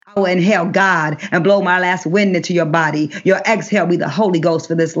inhale God and blow my last wind into your body. Your exhale be the Holy Ghost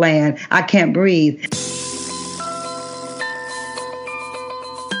for this land. I can't breathe.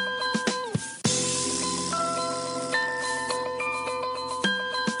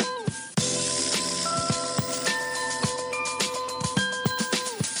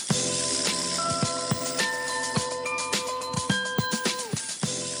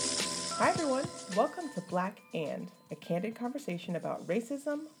 Hi everyone, welcome to Black and, a candid conversation about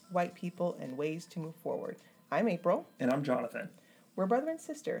racism, white people, and ways to move forward. I'm April. And I'm Johnathan. We're brother and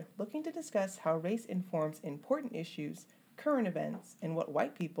sister, looking to discuss how race informs important issues, current events, and what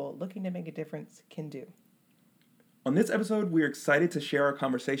white people looking to make a difference can do. On this episode, we're excited to share our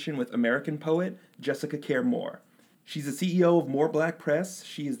conversation with American poet Jessica Care Moore. She's the CEO of More Black Press,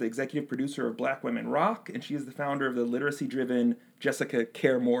 she is the executive producer of Black Women Rock, and she is the founder of the literacy-driven Jessica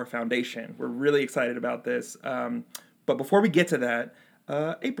Care Moore Foundation. We're really excited about this. But before we get to that,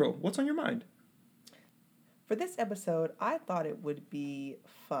 April, what's on your mind? For this episode, I thought it would be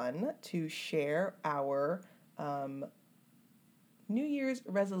fun to share our New Year's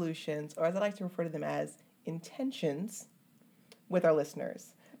resolutions, or as I like to refer to them as intentions, with our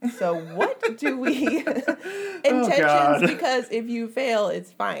listeners. So what do we... intentions, because if you fail,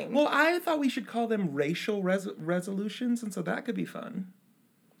 it's fine. Well, I thought we should call them racial resolutions, and so that could be fun.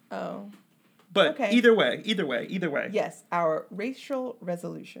 Oh. But okay. Either way. Yes, our racial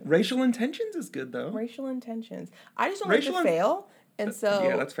resolutions. Racial intentions is good, though. Racial intentions. I just don't like to fail, and so...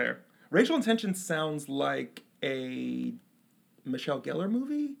 Yeah, that's fair. Racial intentions sounds like a Michelle Gellar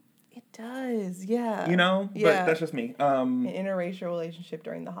movie. It does, yeah. You know? Yeah. But that's just me. An interracial relationship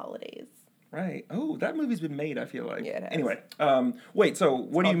during the holidays. Right. Oh, that movie's been made, I feel like. Yeah, it has. Anyway, wait, so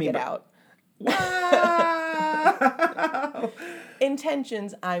what do you mean Get Out. Wow!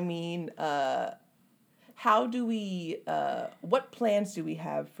 Intentions, I mean, how do we, what plans do we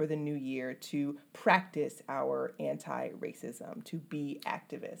have for the new year to practice our anti-racism, to be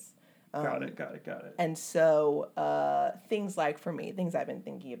activists? Got it. And so, things like, for me, things I've been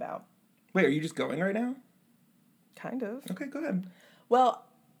thinking about. Wait, are you just going right now? Kind of. Okay, go ahead. Well,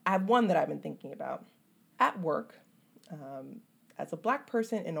 I have one that I've been thinking about. At work, as a Black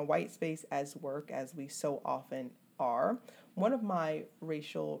person in a white space as we so often are, one of my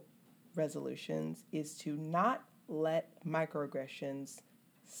racial resolutions is to not let microaggressions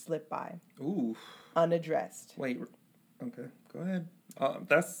slip by. Ooh. Unaddressed. Wait, okay, go ahead.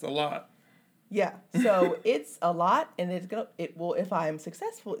 That's a lot. Yeah, so it's a lot, and it will, if I'm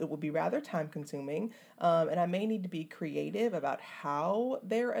successful, it will be rather time consuming, and I may need to be creative about how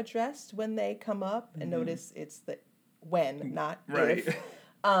they're addressed when they come up. And notice it's the when, not right. If.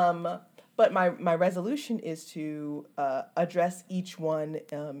 But my resolution is to address each one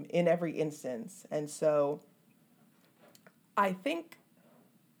in every instance, and so I think,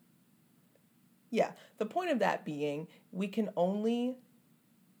 yeah, the point of that being, we can only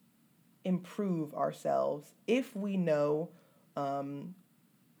improve ourselves if we know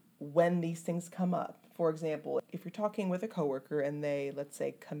when these things come up. For example, if you're talking with a coworker and they, let's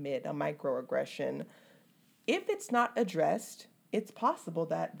say, commit a microaggression, if it's not addressed, it's possible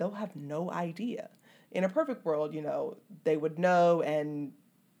that they'll have no idea. In a perfect world, they would know and,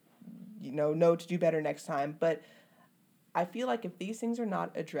 know to do better next time. But I feel like if these things are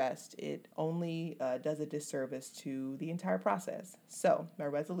not addressed, it only does a disservice to the entire process. So my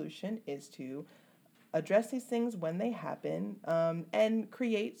resolution is to address these things when they happen and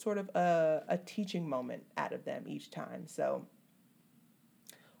create sort of a teaching moment out of them each time. So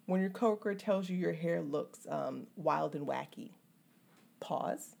when your coworker tells you your hair looks wild and wacky,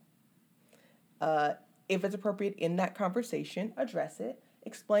 pause. If it's appropriate in that conversation, address it.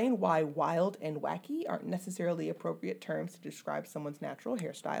 Explain why wild and wacky aren't necessarily appropriate terms to describe someone's natural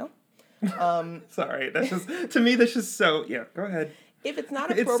hairstyle. Sorry, that's just so, yeah, go ahead. If it's not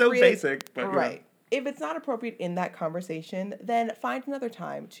appropriate... It's so basic, but... Right. If it's not appropriate in that conversation, then find another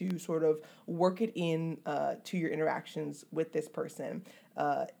time to sort of work it in to your interactions with this person.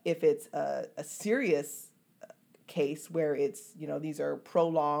 If it's a serious case where it's, these are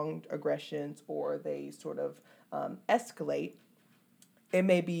prolonged aggressions or they sort of escalate, it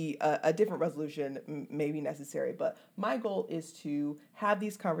may be a different resolution may be necessary, but my goal is to have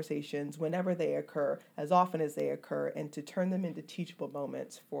these conversations whenever they occur, as often as they occur, and to turn them into teachable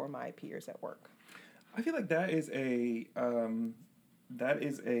moments for my peers at work. I feel like that is a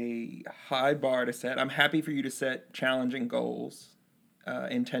high bar to set. I'm happy for you to set challenging goals,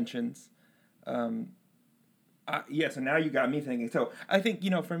 intentions. So now you got me thinking. So I think,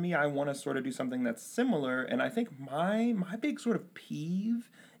 for me, I want to sort of do something that's similar. And I think my big sort of peeve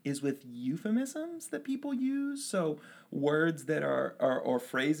is with euphemisms that people use. So words that are or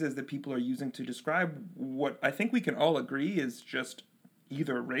phrases that people are using to describe what I think we can all agree is just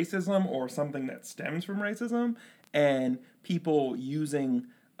either racism or something that stems from racism, and people using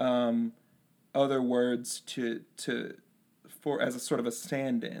other words for as a sort of a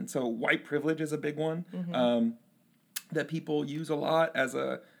stand-in. So white privilege is a big one that people use a lot as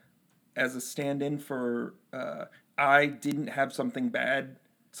a stand-in for I didn't have something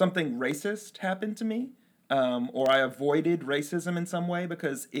racist happen to me, or I avoided racism in some way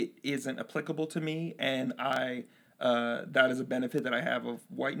because it isn't applicable to me, and that is a benefit that I have of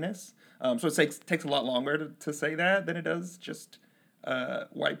whiteness. So it takes a lot longer to say that than it does just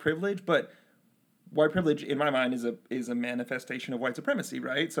white privilege, but white privilege in my mind is a manifestation of white supremacy,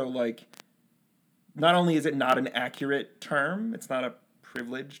 right? So like, not only is it not an accurate term, it's not a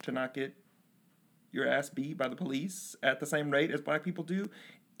privilege to not get your ass beat by the police at the same rate as black people do.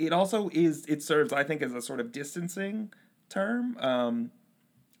 It also serves, I think, as a sort of distancing term.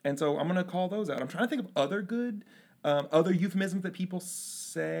 And so I'm going to call those out. I'm trying to think of other good, other euphemisms that people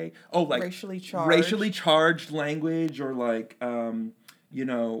say. Oh, like racially charged language, or like,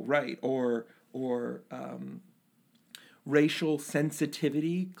 right. Or racial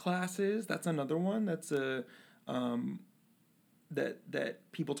sensitivity classes. That's another one. That's a,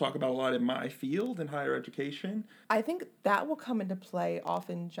 that people talk about a lot in my field in higher education. I think that will come into play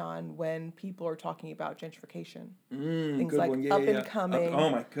often, John, when people are talking about gentrification. Things like up and coming. Oh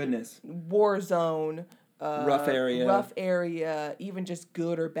my goodness. War zone. Rough area, even just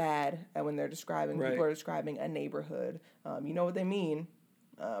good or bad. And when they're describing, people are describing a neighborhood. You know what they mean,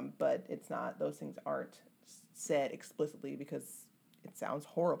 but it's not. Those things aren't said explicitly because it sounds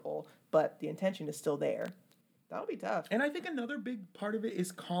horrible, but the intention is still there. That'll be tough. And I think another big part of it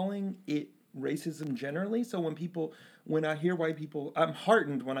is calling it racism generally. So when I hear white people, I'm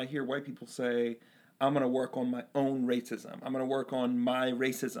heartened when I hear white people say, I'm going to work on my own racism. I'm going to work on my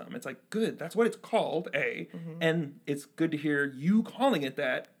racism. It's like, good. That's what it's called, and it's good to hear you calling it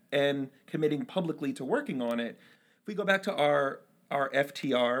that and committing publicly to working on it. If we go back to our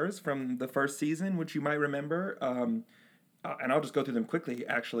FTRs from the first season, which you might remember, and I'll just go through them quickly,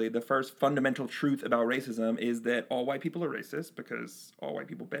 actually. The first fundamental truth about racism is that all white people are racist because all white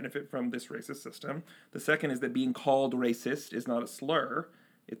people benefit from this racist system. The second is that being called racist is not a slur.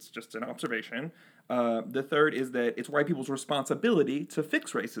 It's just an observation. The third is that it's white people's responsibility to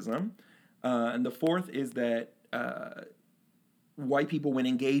fix racism. And the fourth is that white people, when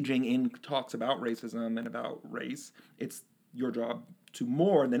engaging in talks about racism and about race, it's your job to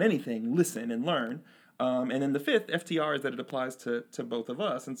more than anything listen and learn. And then the fifth FTR is that it applies to both of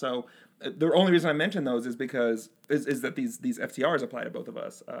us. And so the only reason I mention those is because is that these FTRs apply to both of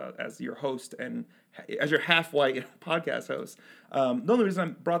us as your host and as your half-white podcast host. The only reason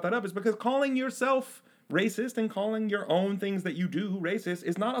I brought that up is because calling yourself racist and calling your own things that you do racist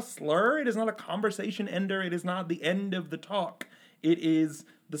is not a slur. It is not a conversation ender. It is not the end of the talk. It is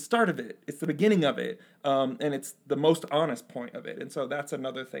the start of it. It's the beginning of it. And it's the most honest point of it. And so that's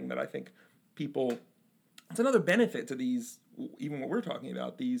another thing that I think people... It's another benefit to these, even what we're talking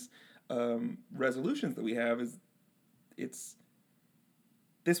about, these resolutions that we have is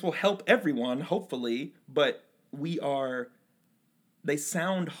this will help everyone, hopefully, but they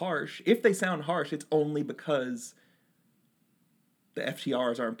sound harsh. If they sound harsh, it's only because the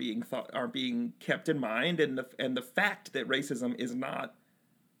FTRs aren't being kept in mind, and the fact that racism is not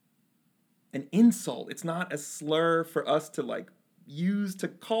an insult. It's not a slur for us to like use to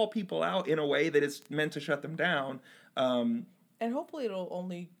call people out in a way that is meant to shut them down. And hopefully it'll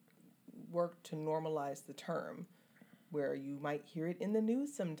only work to normalize the term, where you might hear it in the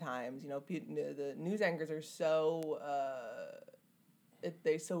news sometimes. You know, the news anchors are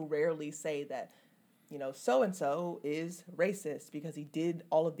they so rarely say that, you know, so-and-so is racist because he did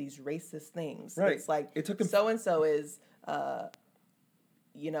all of these racist things. Right. It's like so-and-so is...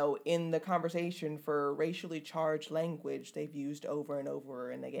 in the conversation for racially charged language they've used over and over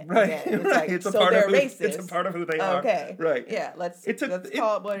and again. Right. It's right. like, It's a so part they're of racist. It's a part of who they are. Okay. Right. Yeah, let's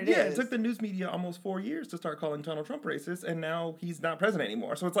call it what it is. Yeah, it took the news media almost 4 years to start calling Donald Trump racist, and now he's not president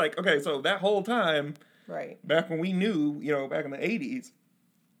anymore. So it's like, okay, so that whole time, right, back when we knew, back in the 80s,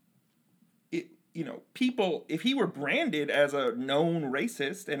 people, if he were branded as a known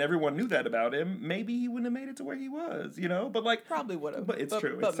racist and everyone knew that about him, maybe he wouldn't have made it to where he was, but like... Probably would have. But it's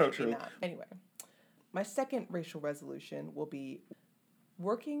true. It's so true. Not. Anyway, my second racial resolution will be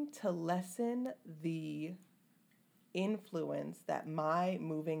working to lessen the influence that my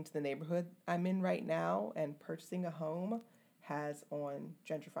moving to the neighborhood I'm in right now and purchasing a home has on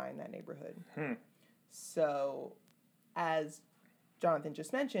gentrifying that neighborhood. So, as Johnathan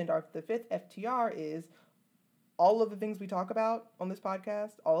just mentioned, the fifth FTR is all of the things we talk about on this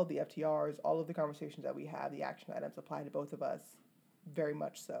podcast, all of the FTRs, all of the conversations that we have, the action items apply to both of us, very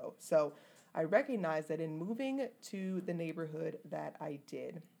much so. So I recognize that in moving to the neighborhood that I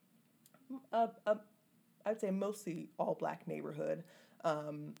did, I'd say mostly all black neighborhood,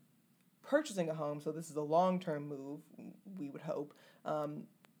 purchasing a home, so this is a long-term move, we would hope,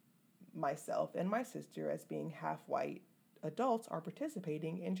 myself and my sister, as being half white adults, are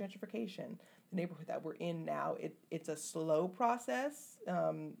participating in gentrification. The neighborhood that we're in now, it's a slow process,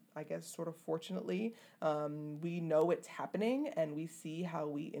 I guess, sort of fortunately. We know it's happening and we see how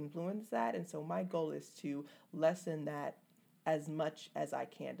we influence that. And so my goal is to lessen that as much as I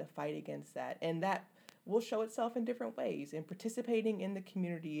can, to fight against that. And that will show itself in different ways, in participating in the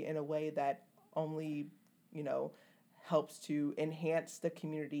community in a way that only, helps to enhance the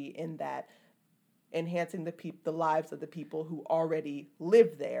community, in that enhancing the lives of the people who already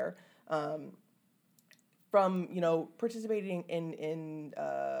live there, from participating in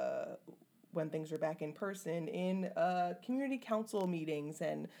when things are back in person, in community council meetings,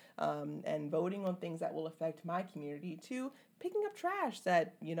 and voting on things that will affect my community, to picking up trash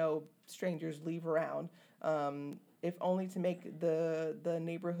that strangers leave around, if only to make the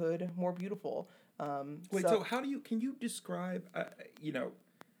neighborhood more beautiful. Wait, so can you describe?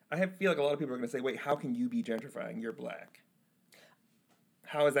 I feel like a lot of people are going to say, "Wait, how can you be gentrifying? You're black."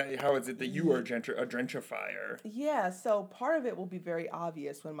 How is that? How is it that you are a gentrifier? Yeah, so part of it will be very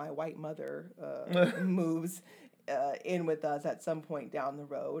obvious when my white mother moves in with us at some point down the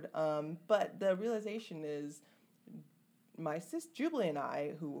road. But the realization is, my sis Jubilee and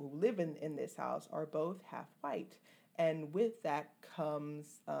I, who live in this house, are both half white, and with that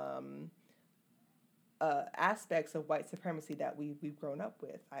comes aspects of white supremacy that we've grown up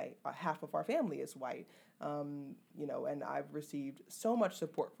with. Half of our family is white, and I've received so much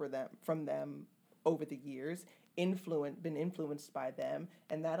support from them over the years, been influenced by them,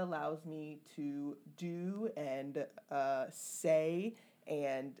 and that allows me to do and say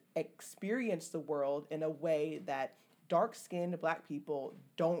and experience the world in a way that dark-skinned black people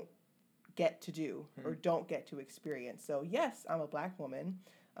don't get to do or don't get to experience. So yes, I'm a black woman.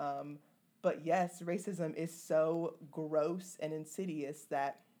 But yes, racism is so gross and insidious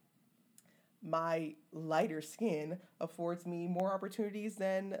that my lighter skin affords me more opportunities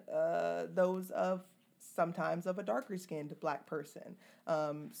than those of sometimes of a darker skinned black person.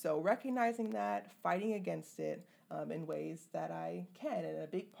 So recognizing that, fighting against it in ways that I can. And a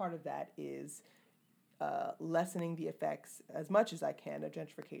big part of that is lessening the effects as much as I can of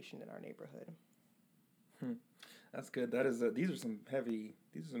gentrification in our neighborhood. That's good. That is these are some heavy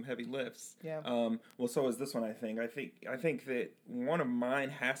lifts. Yeah. Well, so is this one. I think that one of mine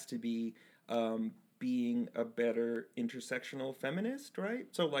has to be being a better intersectional feminist, right?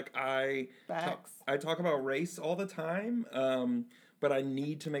 So like I talk about race all the time, but I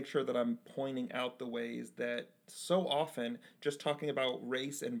need to make sure that I'm pointing out the ways that so often just talking about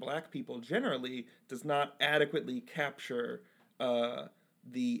race and black people generally does not adequately capture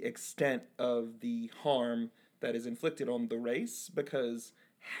the extent of the harm that is inflicted on the race, because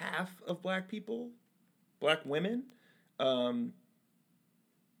half of black women,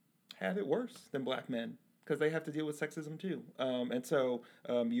 have it worse than black men, because they have to deal with sexism too. And so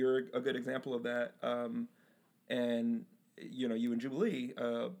you're a good example of that. And you and Jubilee,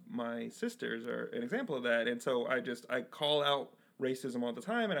 my sisters, are an example of that. And so I call out racism all the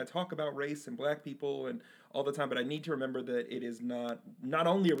time, and I talk about race and black people and all the time, but I need to remember that it is not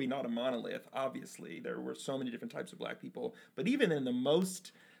only are we not a monolith, obviously, there were so many different types of black people, but even in the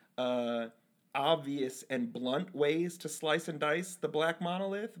most obvious and blunt ways to slice and dice the black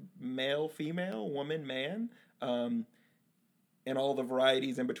monolith, male, female, woman, man, and all the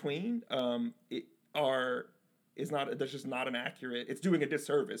varieties in between, there's just not an accurate. It's doing a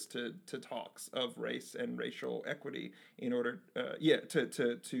disservice to talks of race and racial equity in order,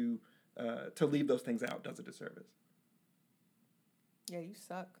 to leave those things out does a disservice. Yeah, you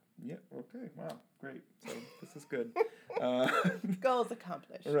suck. Yeah. Okay. Wow. Great. So this is good. Goals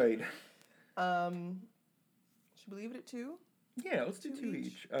accomplished. Right. Should we leave it at 2? Yeah. Let's do 2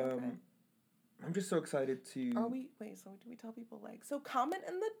 each. Okay. I'm just so excited to. So do we tell people so comment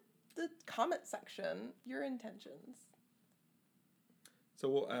in the comment section your intentions. So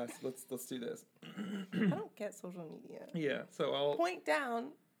we'll ask. Let's do this. I don't get social media. Yeah. So I'll point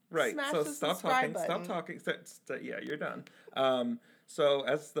down. Right. Smash so the stop subscribe talking. button. Stop talking. Yeah, you're done. So,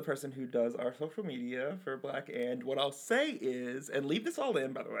 as the person who does our social media for Black And, what I'll say is, and leave this all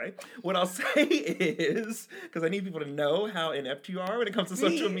in, by the way, what I'll say is, because I need people to know how inept you are when it comes to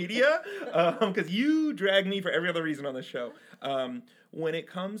social media, because you drag me for every other reason on the show. When it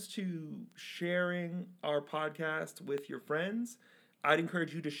comes to sharing our podcast with your friends, I'd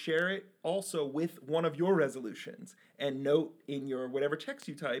encourage you to share it also with one of your resolutions and note in your whatever text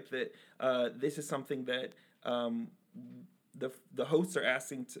you type that this is something that the hosts are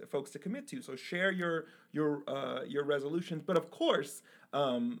asking folks to commit to. So share your resolutions, but of course,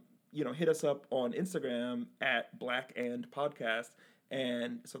 hit us up on Instagram at Black and Podcast.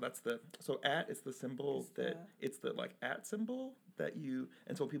 And so at is the symbol it's the like at symbol that you,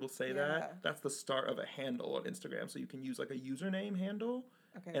 and so when people say that's the start of a handle on Instagram. So you can use like a username handle.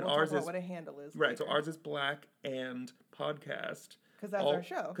 Okay, and we'll ours talk about is what a handle is. Right, later. so ours is Black and Podcast. Because that's our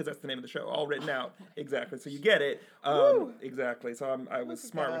show. Because that's the name of the show, all written out. Exactly, so you get it. Exactly, so I was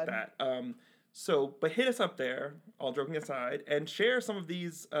smart with that. But hit us up there, all joking aside, and share some of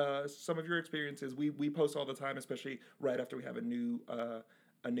these, some of your experiences. We post all the time, especially right after we have a new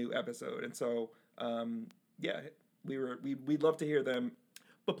episode. And so, we'd love to hear them.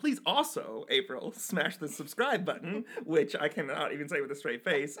 But please also, April, smash the subscribe button, which I cannot even say with a straight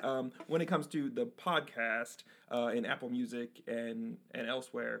face, when it comes to the podcast in Apple Music and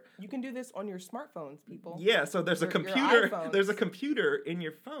elsewhere. You can do this on your smartphones, people. Yeah, so there's a computer in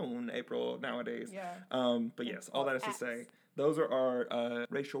your phone, April, nowadays. Yeah. But yes, all that is to say, those are our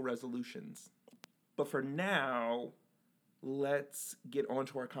racial resolutions. But for now, let's get on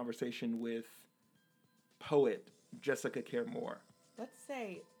to our conversation with poet Jessica Care Moore. Let's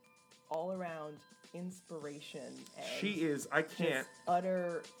say all around inspiration. And she is, I can't.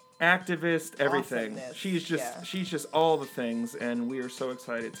 Utter activist, everything. Awesomeness. She's just all the things, and we are so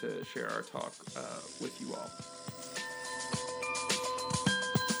excited to share our talk with you all.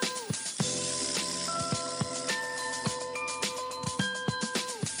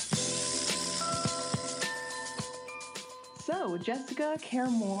 So, Jessica Care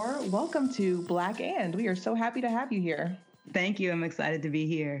Moore, welcome to Black And. We are so happy to have you here. Thank you. I'm excited to be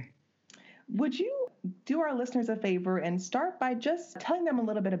here. Would you do our listeners a favor and start by just telling them a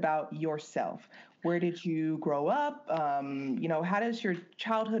little bit about yourself? Where did you grow up? How does your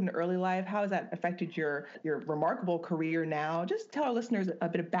childhood and early life, how has that affected your remarkable career now? Just tell our listeners a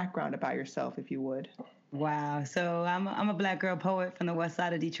bit of background about yourself, if you would. Wow. So I'm a Black girl poet from the west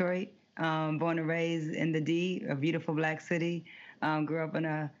side of Detroit, born and raised in the D, a beautiful Black city. Grew up in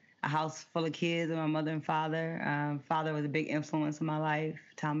a house full of kids with my mother and father. Father was a big influence in my life.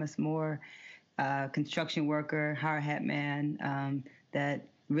 Thomas Moore, construction worker, hard hat man, that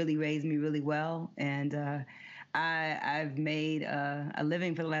really raised me really well. And I've made a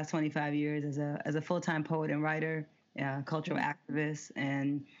living for the last 25 years as a full-time poet and writer, cultural activist,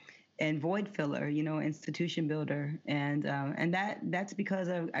 and void filler, institution builder. And that's because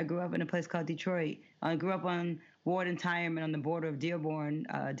I grew up in a place called Detroit. I grew up on Ward and Tyerman on the border of Dearborn,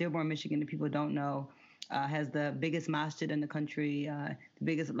 Michigan, that people don't know, has the biggest masjid in the country,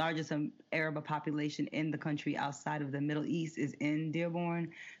 the largest Arab population in the country outside of the Middle East is in Dearborn.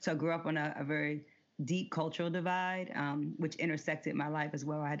 So I grew up on a very deep cultural divide, which intersected my life as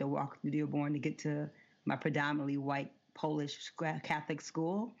well. I had to walk through Dearborn to get to my predominantly white Polish Catholic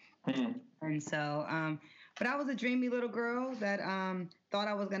school. And so, but I was a dreamy little girl that thought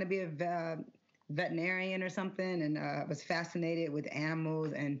I was going to be a veterinarian or something, and was fascinated with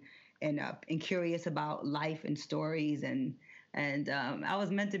animals and curious about life and stories, and I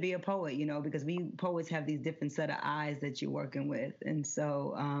was meant to be a poet, because we poets have these different set of eyes that you're working with, and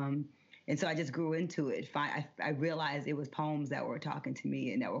so I just grew into it. I realized it was poems that were talking to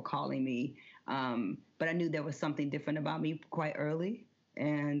me and that were calling me, but I knew there was something different about me quite early,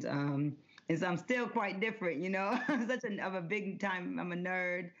 and so I'm still quite different, I'm a big time. I'm a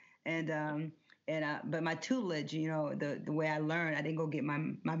nerd, but my tutelage, the way I learned, I didn't go get my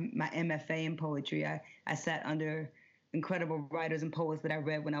MFA in poetry. I sat under incredible writers and poets that I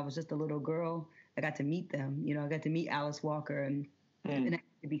read when I was just a little girl. I got to meet them. I got to meet Alice Walker and I got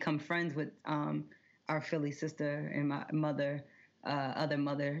to become friends with our Philly sister and my other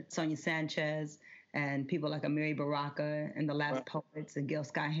mother, Sonia Sanchez, and people like Amiri Baraka and the Last Poets and Gil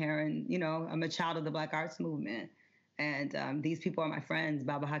Scott-Heron. I'm a child of the Black Arts Movement. And these people are my friends,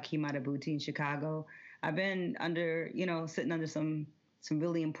 Baba Hakeem Adabuti in Chicago. I've been sitting under some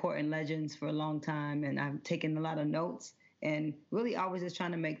really important legends for a long time, and I've taken a lot of notes and really always just trying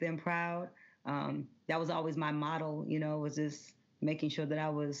to make them proud. That was always my model, was just making sure that I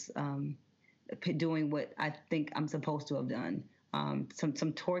was doing what I think I'm supposed to have done.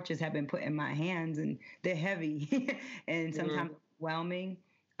 Some torches have been put in my hands, and they're heavy, and sometimes overwhelming.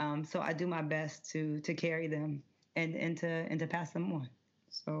 So I do my best to carry them and to pass them on.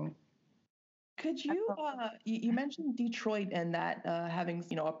 So. Could you, you mentioned Detroit and that having,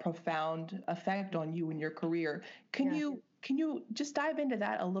 a profound effect on you and your career. Can you just dive into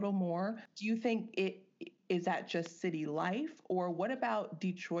that a little more? Do you think is that just city life, or what about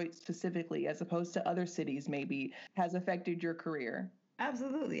Detroit specifically, as opposed to other cities maybe, has affected your career?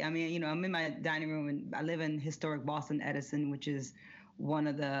 Absolutely. I mean, I'm in my dining room and I live in historic Boston Edison, which is one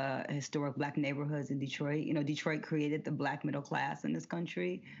of the historic Black neighborhoods in Detroit. Detroit created the Black middle class in this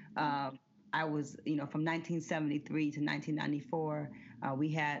country. I was, from 1973 to 1994, we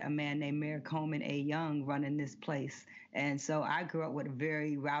had a man named Mayor Coleman A. Young running this place. And so I grew up with a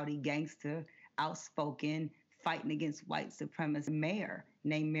very rowdy gangster, outspoken, fighting against white supremacist mayor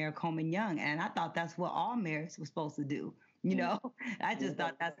named Mayor Coleman Young. And I thought that's what all mayors were supposed to do. I just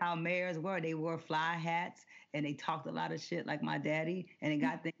thought that's how mayors were. They wore fly hats and they talked a lot of shit like my daddy, and it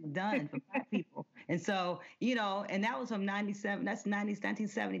got things done for Black people. And so, and that was from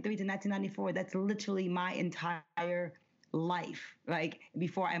 1973 to 1994. That's literally my entire life, like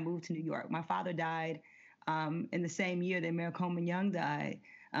before I moved to New York. My father died in the same year that Mayor Coleman Young died.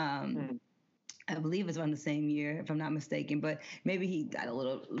 I believe it's around the same year, if I'm not mistaken, but maybe he died a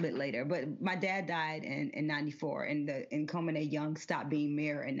little bit later. But my dad died in 94, and Coleman A. Young stopped being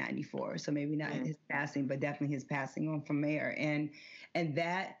mayor in 94. So maybe not his passing, but definitely his passing on from mayor. And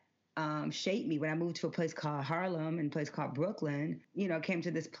that shaped me when I moved to a place called Harlem and a place called Brooklyn. Came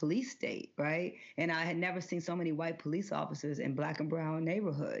to this police state, right? And I had never seen so many white police officers in Black and brown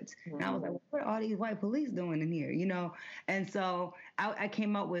neighborhoods. And I was like, what are all these white police doing in here? And so I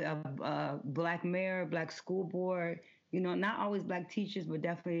came up with a Black mayor, Black school board. Not always Black teachers, but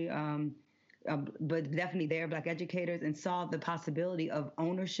definitely. But definitely there, Black educators, and saw the possibility of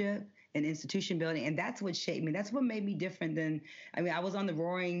ownership and institution building. And that's what shaped me. That's what made me different than, I was on the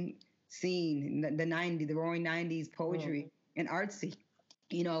roaring scene, the roaring 90s poetry and artsy,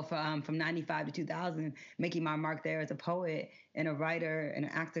 from 95 to 2000, making my mark there as a poet and a writer and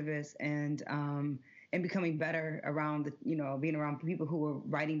an activist, and becoming better around being around people who were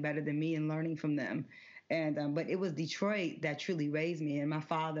writing better than me and learning from them. And but it was Detroit that truly raised me, and my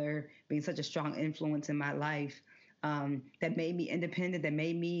father being such a strong influence in my life, that made me independent, that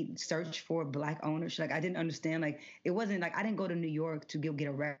made me search for Black ownership. Like I didn't understand, like it wasn't like I didn't go to New York to get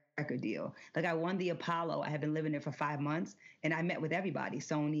a record deal. Like I won the Apollo. I had been living there for 5 months, and I met with everybody,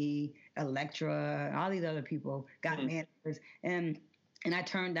 Sony, Elektra, all these other people, got managers, and I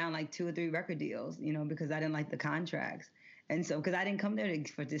turned down like 2 or 3 record deals, because I didn't like the contracts. And so, because I didn't come there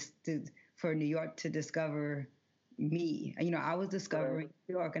for New York to discover me. I was discovering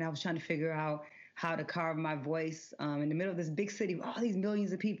New York, and I was trying to figure out how to carve my voice in the middle of this big city with all these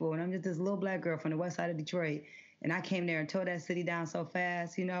millions of people. And I'm just this little Black girl from the west side of Detroit. And I came there and tore that city down so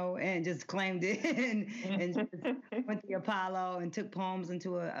fast, and just claimed it and just went to the Apollo and took poems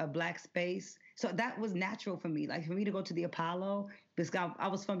into a Black space. So that was natural for me. Like for me to go to the Apollo, because I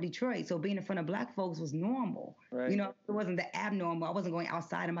was from Detroit. So being in front of Black folks was normal. Right. It wasn't the abnormal. I wasn't going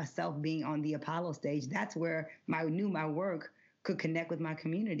outside of myself being on the Apollo stage. That's where I knew my work could connect with my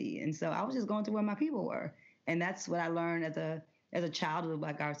community. And so I was just going to where my people were. And that's what I learned as a child of the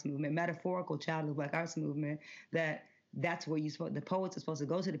Black arts movement, metaphorical child of the Black arts movement, that's where the poets are supposed to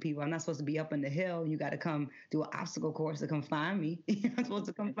go to the people. I'm not supposed to be up on the hill. You got to come do an obstacle course to come find me. I'm supposed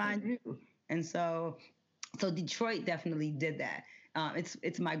to come find you. And so Detroit definitely did that.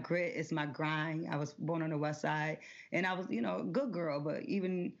 It's my grit, it's my grind. I was born on the West Side, and I was, a good girl, but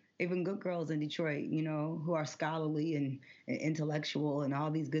even good girls in Detroit, who are scholarly and intellectual and all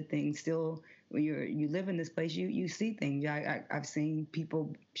these good things. Still, when you live in this place, you see things. I've seen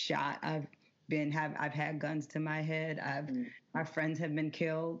people shot. I've had guns to my head. My friends have been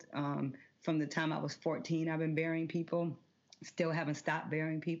killed. From the time I was 14, I've been burying people. Still haven't stopped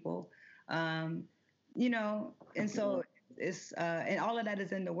burying people. And so it's and all of that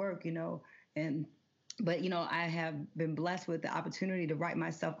is in the work, but I have been blessed with the opportunity to write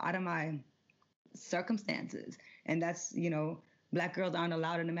myself out of my circumstances, and that's Black girls aren't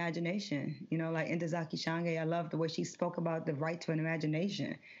allowed an imagination. Like Ntozake Shange, I love the way she spoke about the right to an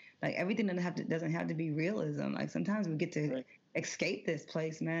imagination. Like everything doesn't have to be realism. Like sometimes we get to escape this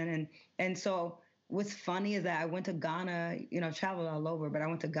place, man. And so what's funny is that I went to Ghana. I've traveled all over, but I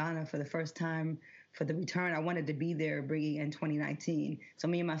went to Ghana for the first time for the return. I wanted to be there bringing in 2019. So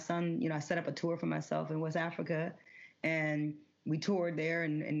me and my son, I set up a tour for myself in West Africa, and we toured there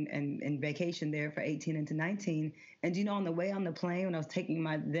and vacationed there for 18 into 19. And, on the way on the plane, when I was taking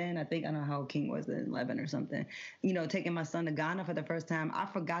I don't know how King was, 11 or something, taking my son to Ghana for the first time, I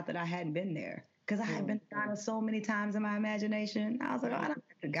forgot that I hadn't been there. because I had been to Ghana so many times in my imagination. I was like, oh, I don't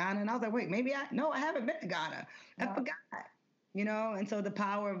been to Ghana. And I was like, wait, I haven't been to Ghana. I forgot, and so the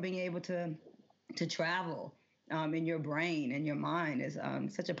power of being able to travel in your brain and your mind is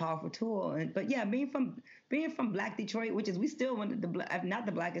such a powerful tool. But yeah, being from Black Detroit, which is we still wanted not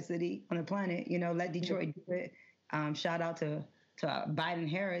the blackest city on the planet, let Detroit do it. Shout out to Biden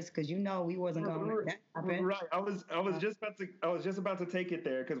Harris, because we wasn't going to let that happen. Right. I was just about to take it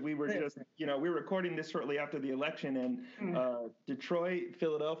there, because we were just we were recording this shortly after the election, and Detroit,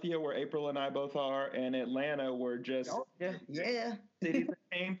 Philadelphia, where April and I both are, and Atlanta were just cities that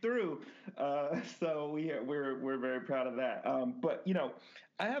came through. So we're very proud of that. But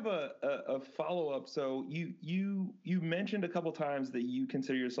I have a follow up. So you mentioned a couple times that you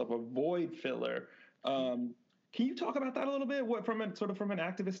consider yourself a void filler. Can you talk about that a little bit? What from an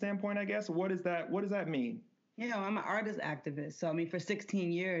activist standpoint, I guess? What does that mean? I'm an artist activist. So for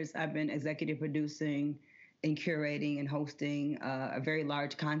 16 years, I've been executive producing and curating and hosting a very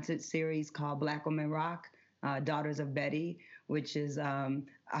large concert series called Black Women Rock, Daughters of Betty, which is a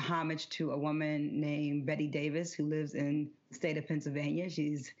homage to a woman named Betty Davis, who lives in the state of Pennsylvania.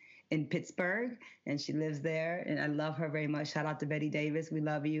 She's in Pittsburgh, and she lives there, and I love her very much. Shout out to Betty Davis. We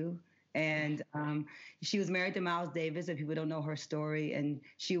love you. And she was married to Miles Davis, if people don't know her story. And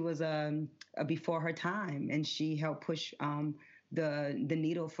she was before her time, and she helped push the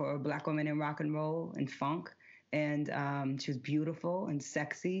needle for Black women in rock and roll and funk. And she was beautiful and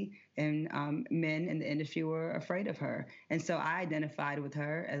sexy, and men in the industry were afraid of her. And so I identified with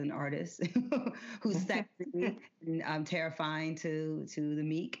her as an artist who's sexy and terrifying to the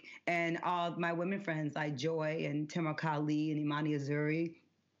meek. And all my women friends like Joy and Timur Kali and Imani Azuri,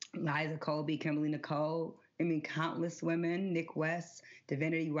 Liza Colby, Kimberly Nicole, countless women, Nick West,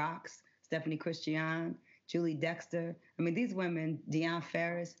 Divinity Rocks, Stephanie Christian, Julie Dexter. These women, Deion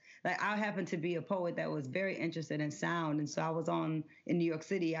Ferris. I happen to be a poet that was very interested in sound. And so I was in New York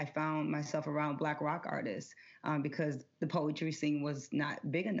City, I found myself around Black rock artists because the poetry scene was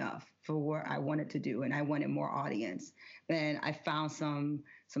not big enough for what I wanted to do. And I wanted more audience. And I found some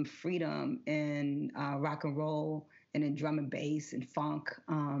freedom in rock and roll and in drum and bass and funk,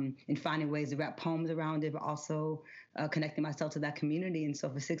 and finding ways to wrap poems around it, but also connecting myself to that community. And so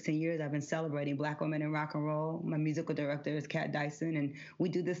for 16 years, I've been celebrating Black women in rock and roll. My musical director is Kat Dyson, and we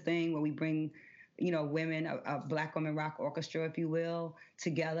do this thing where we bring, women, a Black women rock orchestra, if you will,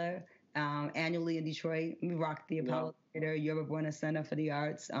 together annually in Detroit. We rock the Apollo Theater, Yorba Buena Center for the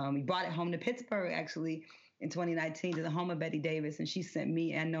Arts. We brought it home to Pittsburgh, actually, in 2019, to the home of Betty Davis, and she sent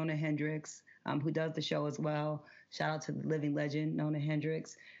me and Nona Hendrix, who does the show as well. Shout out to the living legend, Nona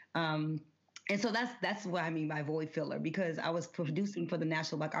Hendrix. And so that's what I mean by void filler, because I was producing for the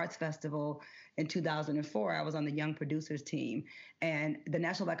National Black Arts Festival in 2004. I was on the Young Producers team. And the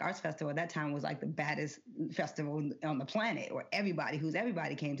National Black Arts Festival at that time was like the baddest festival on the planet, where everybody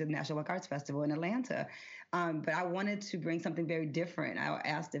came to the National Black Arts Festival in Atlanta. But I wanted to bring something very different. I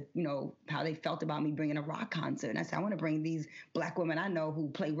asked if, how they felt about me bringing a rock concert. And I said, I want to bring these Black women I know who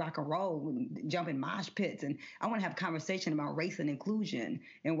play rock and roll and jump in mosh pits. And I want to have a conversation about race and inclusion,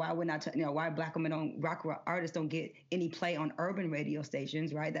 and why we're not, why Black women rock artists don't get any play on urban radio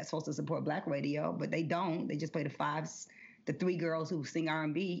stations, right? That's supposed to support Black radio, but they don't. They just play the three girls who sing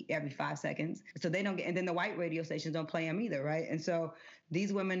R&B every 5 seconds. So they don't get, and then the white radio stations don't play them either, right? And so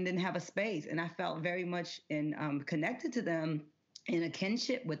these women didn't have a space, and I felt very much connected to them, in a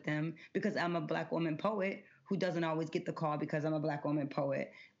kinship with them, because I'm a Black woman poet who doesn't always get the call because I'm a Black woman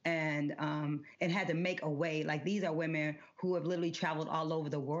poet, and had to make a way. Like, these are women who have literally traveled all over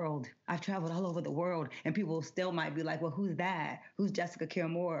the world. I've traveled all over the world, and people still might be like, well, who's that? Who's Jessica Care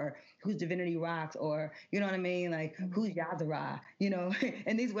Moore? Who's Divinity Rocks? Or, you know what I mean? Like, who's Yazara?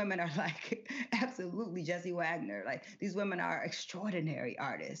 And these women are like, absolutely Jessie Wagner. Like, these women are extraordinary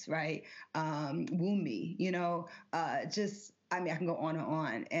artists, right? Wumi, I can go on and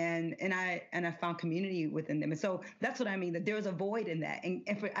on. And I found community within them. And so that's what I mean, that there's a void in that. And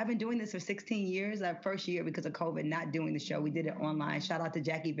I've been doing this for 16 years. That first year, because of COVID, not doing the show, we did it online. Shout out to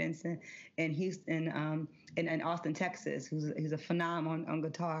Jackie Vincent in Houston, in Austin, Texas, who's a phenom on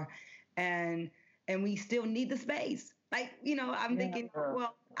guitar. And we still need the space. Like, I'm thinking,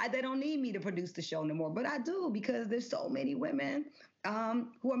 well, they don't need me to produce the show no more, but I do, because there's so many women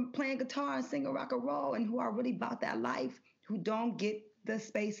who are playing guitar and singing rock and roll, and who are really about that life, who don't get the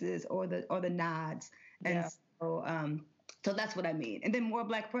spaces or the nods. And so that's what I mean. And then More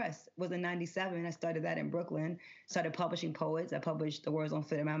Black Press was in 97. I started that in Brooklyn, started publishing poets. I published The Words Don't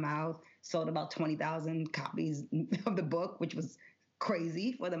Fit in My Mouth, sold about 20,000 copies of the book, which was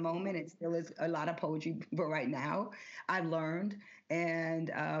crazy for the moment. It still is a lot of poetry, but right now I've learned.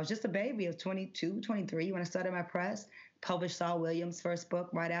 And I was just a baby. I was 22, 23 when I started my press. Published Saul Williams' first book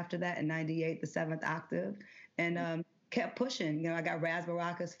right after that in '98, The Seventh Octave, and kept pushing. You know, I got Raz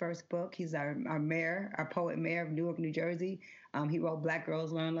Baraka's first book. He's our mayor, our poet mayor of Newark, New Jersey. He wrote Black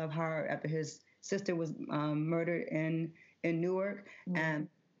Girls Learn Love Hard after his sister was murdered in Newark. Mm-hmm. And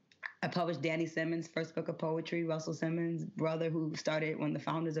I published Danny Simmons' first book of poetry, Russell Simmons' brother, who started one of the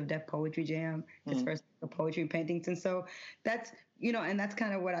founders of Def Poetry Jam, his first book of poetry and paintings. And so that's, you know, and that's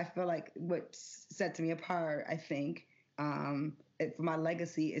kind of what I feel like what sets me apart, I think. For my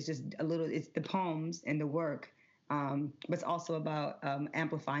legacy is just it's the poems and the work, but it's also about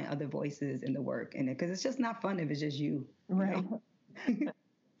amplifying other voices in the work, and because it's just not fun if it's just you, right? Know?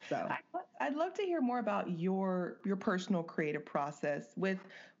 So I'd love to hear more about your personal creative process with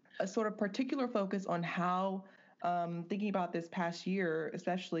a sort of particular focus on how, thinking about this past year,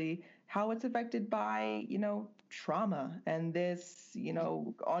 especially how it's affected by, you know, trauma and this, you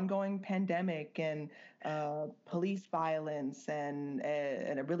know, ongoing pandemic and police violence and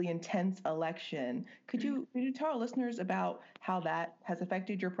a really intense election. Could you tell our listeners about how that has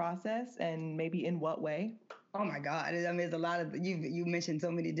affected your process and maybe in what way? Oh my God! I mean, there's a lot of you mentioned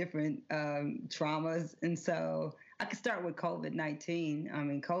so many different traumas, and so I could start with COVID-19. I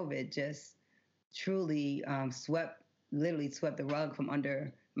mean, COVID just truly literally swept the rug from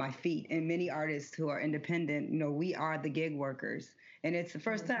under my feet. And many artists who are independent, you know, we are the gig workers. And it's the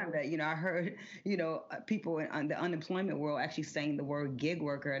first time that, you know, I heard, you know, people in the unemployment world actually saying the word gig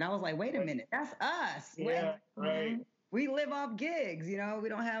worker. And I was like, wait a minute, that's us. Yeah, right. We live off gigs, you know, we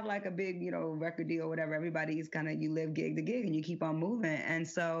don't have like a big, you know, record deal or whatever. Everybody's kind of, you live gig to gig and you keep on moving. And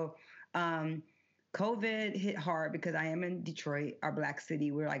so COVID hit hard because I am in Detroit, our Black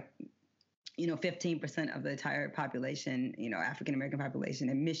city. We're like, you know, 15% of the entire population, you know, African-American population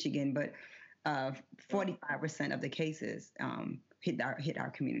in Michigan, but 45% of the cases hit our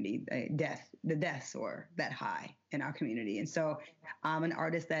community. The deaths were that high in our community. And so I'm an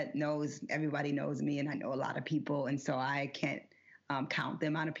artist that everybody knows me, and I know a lot of people. And so I can't count the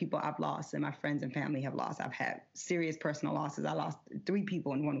amount of people I've lost and my friends and family have lost. I've had serious personal losses. I lost 3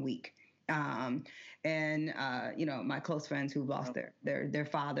 people in 1 week. You know, my close friends who've lost their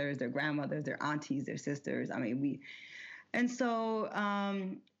fathers, their grandmothers, their aunties, their sisters. I mean,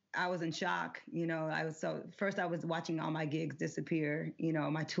 I was in shock. You know, first I was watching all my gigs disappear. You know,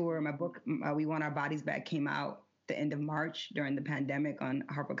 my tour, my book, We Want Our Bodies Back, came out the end of March during the pandemic on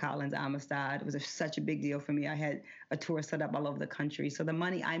HarperCollins Amistad. It was such a big deal for me. I had a tour set up all over the country. So the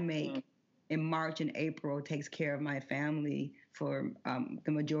money I make in March and April takes care of my family for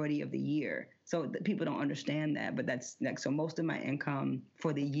the majority of the year. So people don't understand that, but that's so most of my income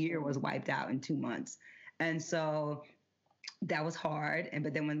for the year was wiped out in 2 months. And so that was hard.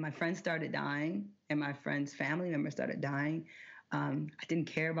 But then when my friends started dying and my friends' family members started dying, I didn't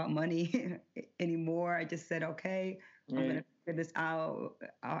care about money anymore. I just said, okay, I'm going to figure this out.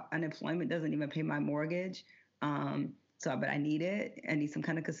 Unemployment doesn't even pay my mortgage. But I need it. I need some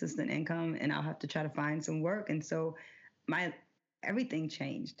kind of consistent income, and I'll have to try to find some work. And so everything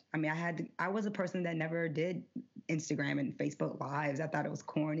changed. I mean, I was a person that never did Instagram and Facebook Lives. I thought it was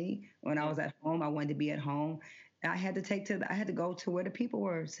corny. When I was at home, I wanted to be at home. And I had to go to where the people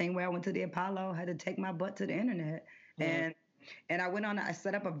were. Same way I went to the Apollo, I had to take my butt to the internet. And I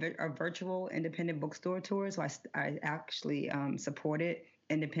set up a virtual independent bookstore tour. So I actually supported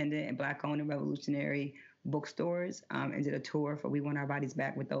independent and Black-owned and revolutionary bookstores and did a tour for We Want Our Bodies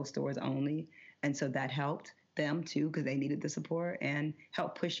Back with those stores only. And so that helped them too, because they needed the support, and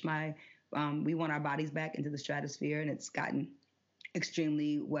helped push my We Want Our Bodies Back into the stratosphere. And it's gotten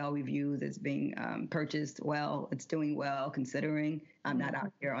extremely well reviewed. It's being purchased well. It's doing well, considering I'm not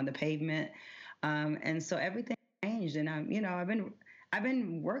out here on the pavement. And so everything changed. And I've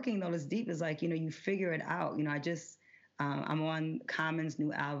been working though as deep as, like, you know, you figure it out. You know, I'm on Common's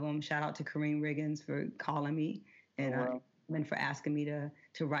new album. Shout out to Kareem Riggins for calling me and for asking me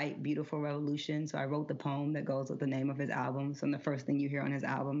to write Beautiful Revolution. So I wrote the poem that goes with the name of his album. So the first thing you hear on his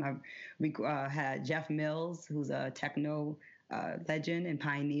album, I've had Jeff Mills, who's a techno legend and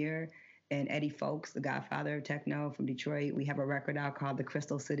pioneer, and Eddie Fowlkes, the godfather of techno from Detroit. We have a record out called The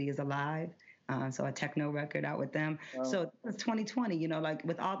Crystal City is Alive. So a techno record out with them. Wow. So it's 2020, you know, like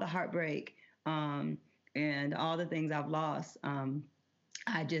with all the heartbreak, and all the things I've lost, I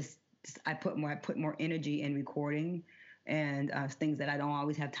put more energy in recording and things that I don't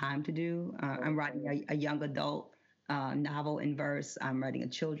always have time to do. I'm writing a young adult novel in verse. I'm writing a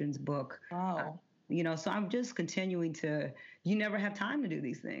children's book. Wow. So I'm just continuing to. You never have time to do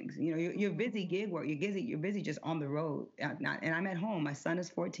these things. You're busy gig work. You're busy just on the road. And I'm at home. My son is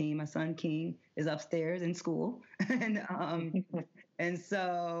 14. My son King is upstairs in school, and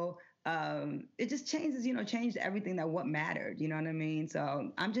so it just changed everything that what mattered. You know what I mean?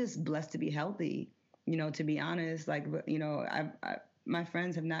 So I'm just blessed to be healthy. To be honest, my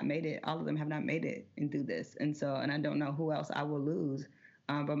friends have not made it. All of them have not made it and through this, and I don't know who else I will lose.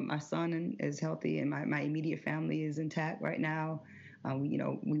 But my son is healthy, and my immediate family is intact right now.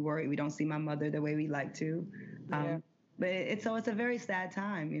 We worry we don't see my mother the way we like to. But it's a very sad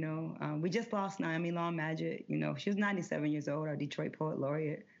time. We just lost Naomi Long Magic. She was 97 years old. Our Detroit Poet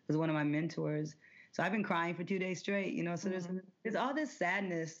Laureate was one of my mentors. So I've been crying for 2 days straight. So there's all this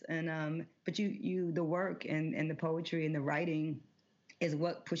sadness, and but the work and the poetry and the writing is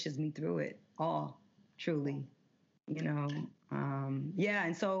what pushes me through it all, truly.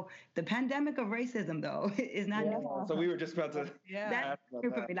 And so the pandemic of racism, though, is not new. So we were just about to that's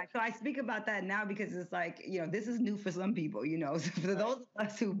new for me. So I speak about that now because it's this is new for some people, So for those of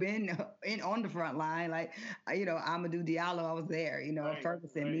us who've been on the front line, Amadou Diallo, I was there,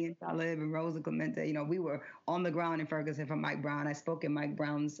 Ferguson, me and Talib and Rosa Clemente, we were on the ground in Ferguson for Mike Brown. I spoke at Mike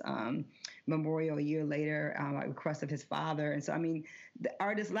Brown's memorial a year later at request of his father. And so, a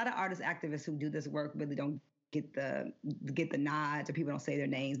lot of artists, activists who do this work really don't get the nods, or people don't say their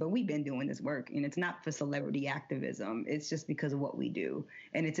names, but we've been doing this work, and it's not for celebrity activism. It's just because of what we do,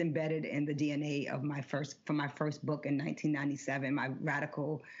 and it's embedded in the DNA of my first book in 1997. My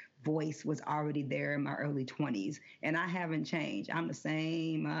radical voice was already there in my early 20s, and I haven't changed. I'm the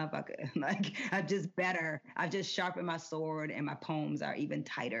same motherfucker. I'm just better. I've just sharpened my sword, and my poems are even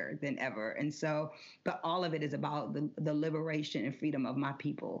tighter than ever. And so, but all of it is about the liberation and freedom of my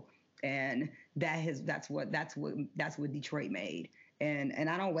people. And that's what Detroit made. And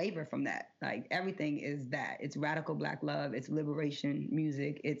I don't waver from that. Everything is that. It's radical Black love, it's liberation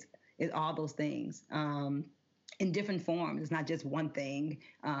music, it's all those things. In different forms. It's not just one thing.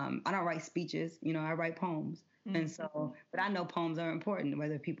 I don't write speeches, I write poems. Mm-hmm. And so, but I know poems are important,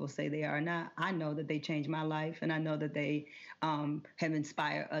 whether people say they are or not. I know that they changed my life, and I know that they have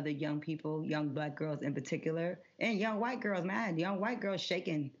inspired other young people, young Black girls in particular, and young white girls, young white girls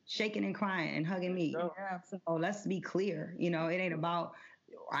shaking and crying and hugging me. Yeah. So let's be clear, it ain't about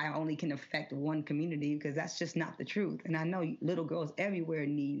I only can affect one community, because that's just not the truth. And I know little girls everywhere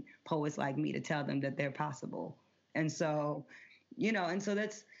need poets like me to tell them that they're possible. And so,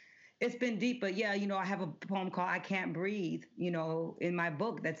 it's been deep, but I have a poem called I Can't Breathe, in my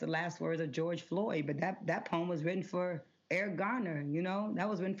book. That's the last words of George Floyd. But that poem was written for Eric Garner, that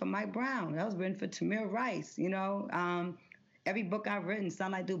was written for Mike Brown. That was written for Tamir Rice, every book I've written,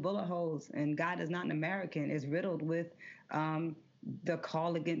 Sunlight Through Bullet Holes and God Is Not an American, is riddled with the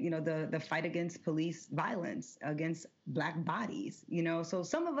call against, the fight against police violence against Black bodies, So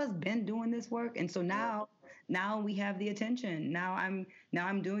some of us been doing this work. And so now we have the attention. Now I'm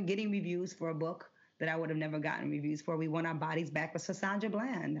getting reviews for a book that I would have never gotten reviews for. We Want Our Bodies Back was for Sandra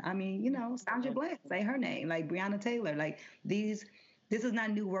Bland. Sandra Bland, say her name, like Breonna Taylor, this is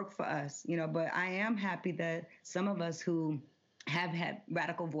not new work for us, but I am happy that some of us who have had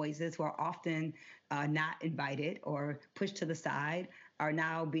radical voices, who are often not invited or pushed to the side, are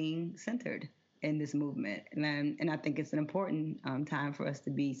now being centered in this movement. And I think it's an important time for us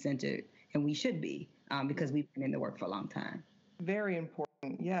to be centered, and we should be, because we've been in the work for a long time. Very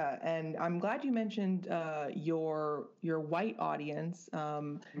important, yeah. And I'm glad you mentioned your white audience. They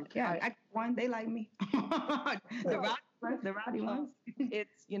like me. the rowdy ones.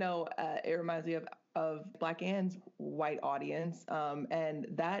 It's it reminds me of Black Ann's white audience, and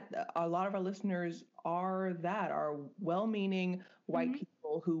that a lot of our listeners are well-meaning white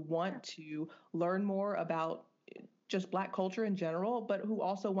people who want to learn more about just Black culture in general, but who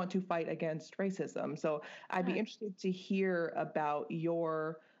also want to fight against racism. So I'd be interested to hear about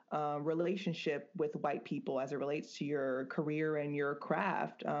your relationship with white people as it relates to your career and your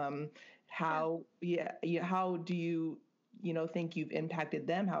craft. How do you think you've impacted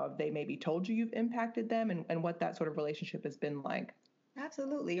them? How have they maybe told you you've impacted them, and what that sort of relationship has been like?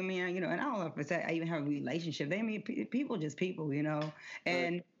 Absolutely. And I don't know if I even have a relationship. People just people, and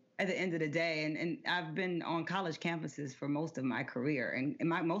right. At the end of the day, and I've been on college campuses for most of my career, and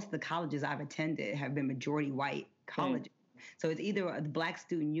most of the colleges I've attended have been majority white colleges. So it's either the Black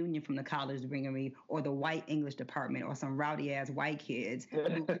student union from the college bringing me, or the white English department, or some rowdy ass white kids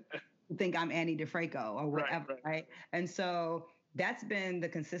who think I'm Annie DeFranco or whatever, right? And so that's been the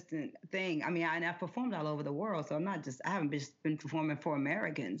consistent thing. I mean, and I've performed all over the world, so I haven't just been performing for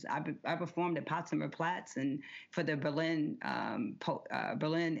Americans. I performed at Potsdamer Platz and for the Berlin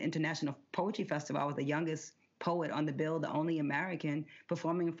International Poetry Festival. I was the youngest poet on the bill, the only American,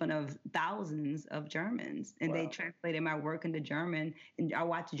 performing in front of thousands of Germans. And they translated my work into German. And I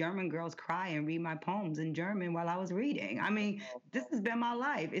watched German girls cry and read my poems in German while I was reading. I mean, this has been my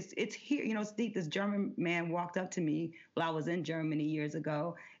life. It's here. It's deep. This German man walked up to me while I was in Germany years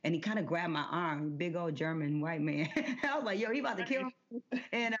ago, and he kind of grabbed my arm, big old German white man. I was like, yo, he about to kill me.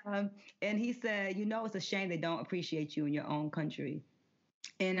 And he said, it's a shame they don't appreciate you in your own country.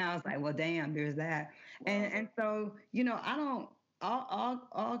 And I was like, well, damn, there's that. Wow. And so, I don't,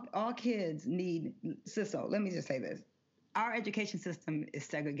 all kids need, so let me just say this. Our education system is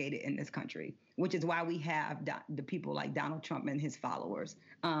segregated in this country, which is why we have the people like Donald Trump and his followers.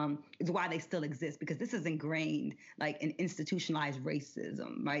 It's why they still exist, because this is ingrained like in institutionalized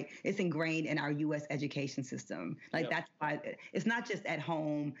racism, right? It's ingrained in our U.S. education system. Like that's why it's not just at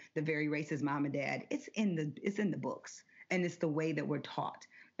home, the very racist mom and dad. It's in the books. And it's the way that we're taught.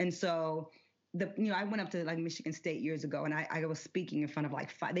 And so, I went up to like Michigan State years ago, and I was speaking in front of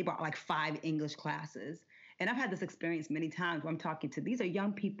they brought like 5 English classes. And I've had this experience many times where I'm talking to, these are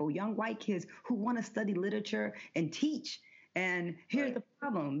young people, young white kids who want to study literature and teach. And here's the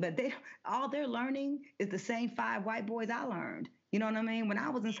problem, that all they're learning is the same 5 white boys I learned. You know what I mean? When I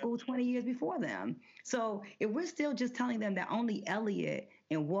was in school 20 years before them. So if we're still just telling them that only Eliot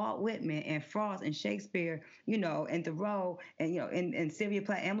and Walt Whitman and Frost and Shakespeare, and Thoreau and, and Sylvia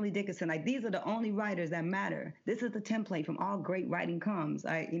Plath, Emily Dickinson, like these are the only writers that matter. This is the template from all great writing comes,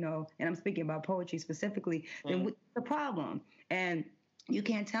 and I'm speaking about poetry specifically, then what's the problem? And you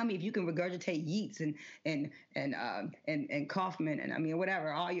can't tell me if you can regurgitate Yeats and Kaufman and I mean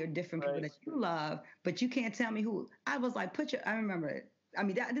whatever, all your different people that you love, but you can't tell me who. I was like, I remember it. I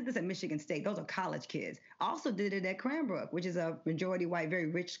mean, I did this at Michigan State. Those are college kids. I also did it at Cranbrook, which is a majority white, very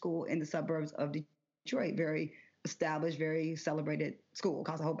rich school in the suburbs of Detroit. Very established, very celebrated school.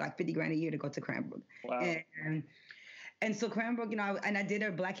 Costs a whole like $50,000 a year to go to Cranbrook. Wow. And so Cranbrook, I did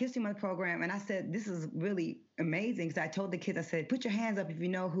a Black History Month program, and I said, this is really amazing, because I told the kids, I said, put your hands up if you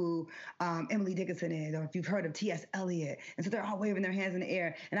know who Emily Dickinson is, or if you've heard of T.S. Eliot. And so they're all waving their hands in the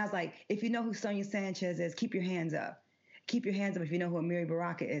air. And I was like, if you know who Sonia Sanchez is, keep your hands up. Keep your hands up if you know who Amiri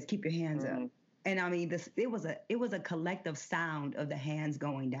Baraka is. Keep your hands up. And I mean, it was a collective sound of the hands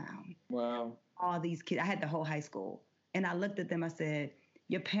going down. Wow. All these kids, I had the whole high school. And I looked at them, I said,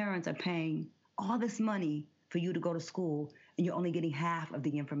 your parents are paying all this money for you to go to school, and you're only getting half of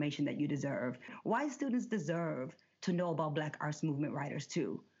the information that you deserve. White students deserve to know about Black arts movement writers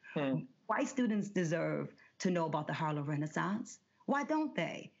too. White students deserve to know about the Harlem Renaissance. Why don't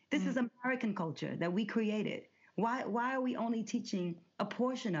they? This is American culture that we created. Why are we only teaching a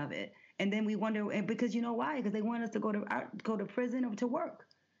portion of it? And then we wonder, because you know why? Because they want us to go to prison or to work.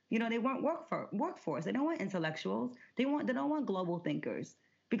 They want workforce. They don't want intellectuals. They don't want global thinkers.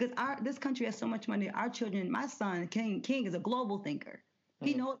 Because this country has so much money. Our children, my son, King is a global thinker.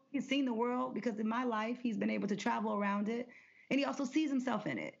 He knows, he's seen the world, because in my life, he's been able to travel around it. And he also sees himself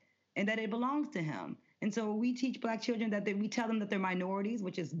in it and that it belongs to him. And so we teach Black children we tell them that they're minorities,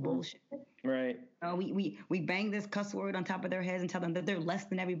 which is bullshit. Right. We bang this cuss word on top of their heads and tell them that they're less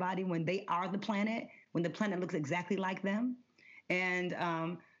than everybody when they are the planet, when the planet looks exactly like them. And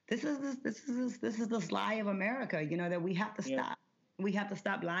this is the lie of America, that we have to stop. We have to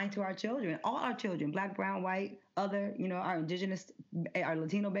stop lying to our children, all our children, Black, brown, white, other, our indigenous, our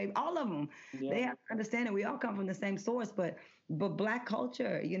Latino baby, all of them. Yeah. They have to understand that we all come from the same source, but Black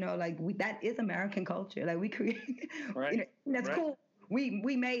culture, that is American culture. Like we create, that's cool.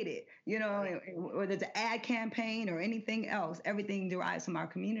 We made it, whether it's an ad campaign or anything else, everything derives from our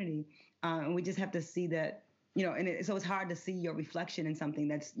community. And we just have to see that, so it's hard to see your reflection in something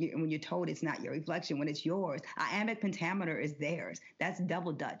when you're told it's not your reflection, when it's yours. Iambic pentameter is theirs. That's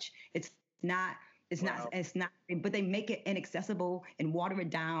double Dutch. It's not, but they make it inaccessible and water it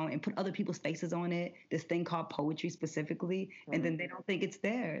down and put other people's faces on it, this thing called poetry specifically, and then they don't think it's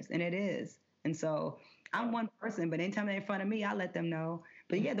theirs, and it is. And so I'm one person, but anytime they're in front of me, I let them know.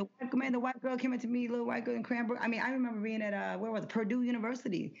 But yeah, the white girl came up to me, little white girl in Cranbrook. I mean, I remember being at, Purdue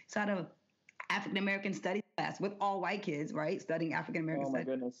University, so I had a African-American studies class with all white kids, right? Studying African-American studies.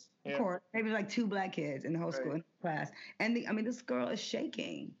 Oh, my goodness. Yeah. Of course. Maybe like 2 Black kids in the whole school class. And this girl is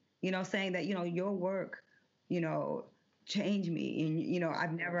shaking, saying that, your work, changed me. And,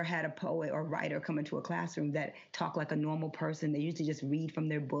 I've never had a poet or writer come into a classroom that talk like a normal person. They usually just read from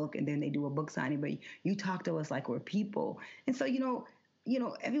their book and then they do a book signing. But you talk to us like we're people. And so,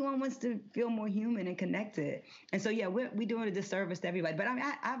 everyone wants to feel more human and connected. And so, yeah, we're doing a disservice to everybody. But I mean,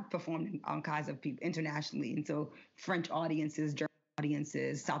 I've performed on kinds of people internationally. And so French audiences, German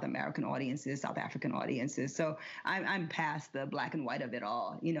audiences, South American audiences, South African audiences. So I'm past the black and white of it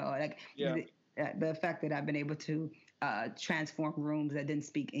all, the fact that I've been able to transform rooms that didn't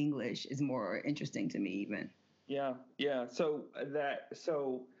speak English is more interesting to me even. Yeah. So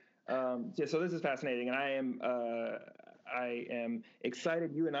this is fascinating, and I am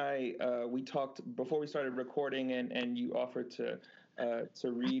excited. You and I, we talked before we started recording, and you offered to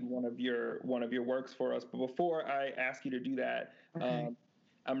read one of your works for us. But before I ask you to do that, okay.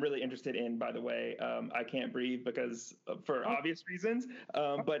 I'm really interested in, by the way, I Can't Breathe, because for obvious reasons,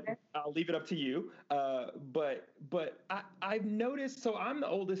 but I'll leave it up to you. But I've noticed, so I'm the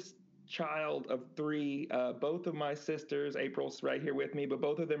oldest child of three. Both of my sisters, April's right here with me, but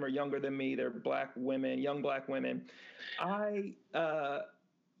both of them are younger than me. They're black women, young black women. I've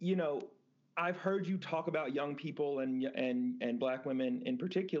heard you talk about young people and black women in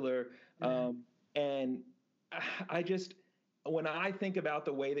particular. And I just, when I think about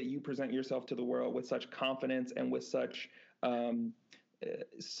the way that you present yourself to the world with such confidence and with such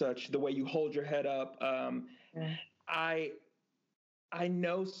the way you hold your head up, I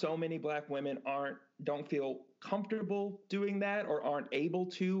know so many black women don't feel comfortable doing that, or aren't able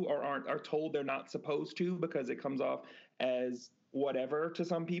to, or are told they're not supposed to, because it comes off as whatever to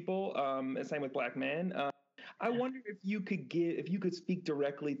some people. And same with black men. I wonder if you could speak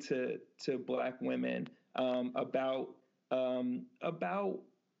directly to black women about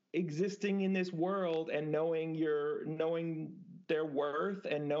existing in this world and knowing their worth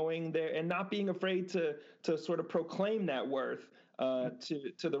and and not being afraid to sort of proclaim that worth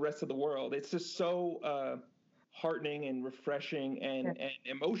to the rest of the world. It's just so heartening and refreshing and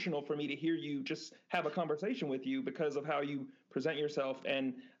emotional for me to hear you just have a conversation with you because of how you present yourself.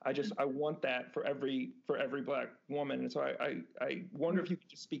 And I want that for every black woman. And so I wonder if you could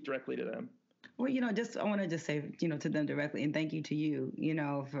just speak directly to them. Well, I want to just say, to them directly, and thank you to you,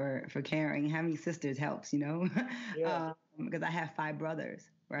 for caring. Having sisters helps, Yeah. Because I have 5 brothers,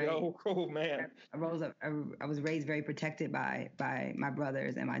 right? Oh, cool, man. I was raised very protected by my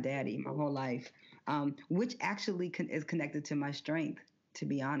brothers and my daddy my whole life, which actually is connected to my strength, to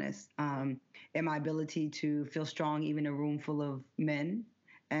be honest, and my ability to feel strong even in a room full of men.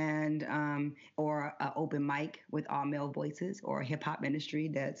 And or an open mic with all male voices, or a hip hop industry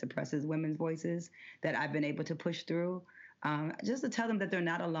that suppresses women's voices, that I've been able to push through, just to tell them that they're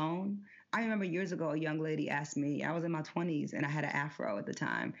not alone. I remember years ago, a young lady asked me, I was in my 20s and I had an afro at the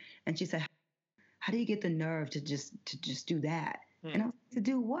time, and she said, "How do you get the nerve to just do that?" And I was like, "To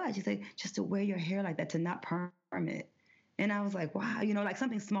do what?" She said, "Just to wear your hair like that, to not perm it." And I was like, wow, like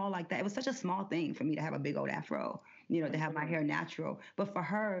something small like that. It was such a small thing for me to have a big old afro, to have my hair natural. But for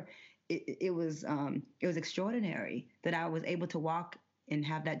her, it was extraordinary that I was able to walk and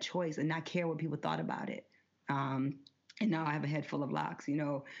have that choice and not care what people thought about it. And now I have a head full of locks,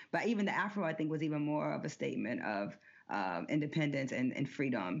 But even the afro, I think, was even more of a statement of independence and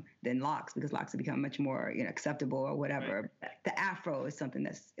freedom than locks, because locks have become much more acceptable or whatever. Right. The afro is something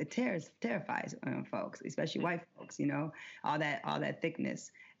it terrifies folks, especially white folks, all that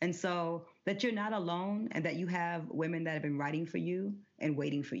thickness. And so that you're not alone, and that you have women that have been writing for you and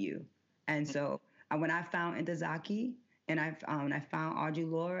waiting for you. And so when I found Ntozake, and I found Audre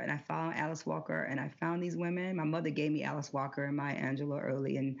Lorde, and I found Alice Walker, and I found these women. My mother gave me Alice Walker and Maya Angelou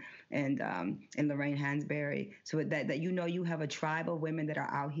early, and Lorraine Hansberry, so that you have a tribe of women that are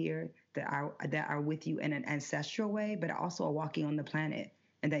out here that are with you in an ancestral way, but also are walking on the planet,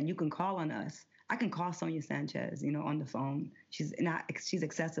 and then you can call on us. I can call Sonia Sanchez, on the phone. She's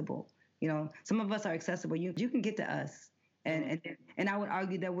accessible. Some of us are accessible. You can get to us, and I would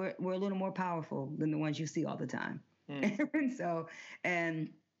argue that we're a little more powerful than the ones you see all the time. And so, and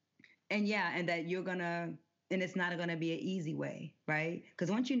that you're gonna, and it's not gonna be an easy way, right?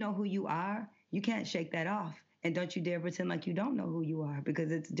 Because once you know who you are, you can't shake that off. And don't you dare pretend like you don't know who you are,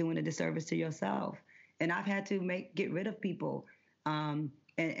 because it's doing a disservice to yourself. And I've had to get rid of people, and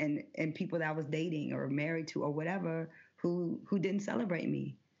people that I was dating or married to or whatever who didn't celebrate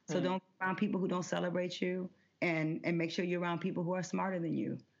me. So don't be around people who don't celebrate you, and make sure you're around people who are smarter than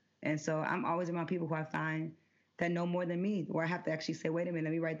you. And so I'm always around people who I find that know more than me, or I have to actually say, wait a minute,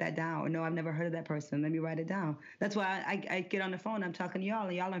 let me write that down. Or no, I've never heard of that person. Let me write it down. That's why I get on the phone, I'm talking to y'all,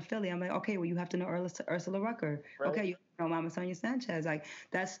 and y'all in Philly. I'm like, okay, well, you have to know Ursula Rucker. Right. Okay, you know Mama Sonia Sanchez. Like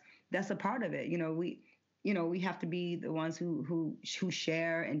that's a part of it. We have to be the ones who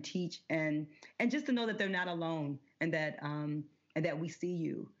share and teach, and just to know that they're not alone, and that we see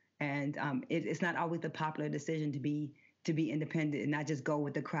you. And it's not always the popular decision to be to be independent and not just go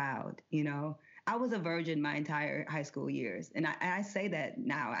with the crowd, you know? I was a virgin my entire high school years. And I say that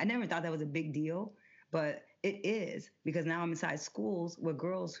now. I never thought that was a big deal, but it is, because now I'm inside schools with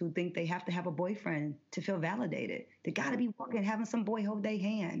girls who think they have to have a boyfriend to feel validated. They got to be walking, having some boy hold their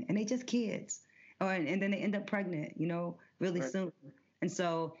hand, and they just kids. And then they end up pregnant, you know, really soon. And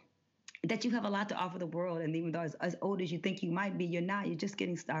so that you have a lot to offer the world. And even though as old as you think you might be, you're not. You're just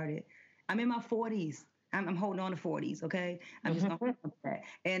getting started. I'm in my 40s. I'm holding on to 40s, okay? I'm just going to hold on to that.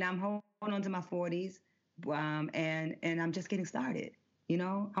 And I'm holding on to my 40s, and I'm just getting started, you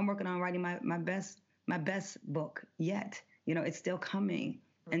know? I'm working on writing my best book yet. You know, it's still coming.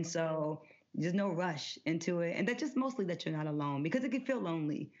 And so there's no rush into it. And that's just mostly that you're not alone, because it can feel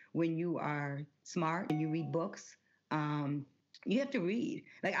lonely when you are smart and you read books. You have to read.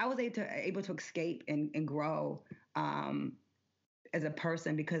 Like, I was able to escape and grow as a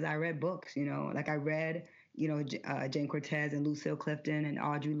person because I read books, you know. Like, I read, you know, Jane Cortez and Lucille Clifton and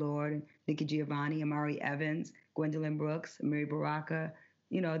Audre Lorde, and Nikki Giovanni, Amari Evans, Gwendolyn Brooks, Mary Baraka.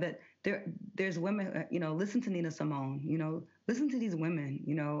 You know, that there's women, you know, listen to Nina Simone, you know, listen to these women,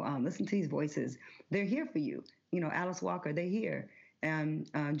 you know, listen to these voices. They're here for you. You know, Alice Walker, they're here. And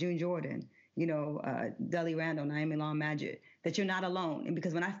June Jordan, you know, Deli Randall, Naomi Long Madgett, that you're not alone. And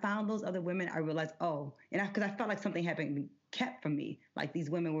because when I found those other women, I realized, because I felt like something had been kept from me. Like, these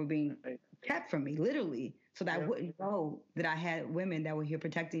women were being kept from me, literally, so that I wouldn't know that I had women that were here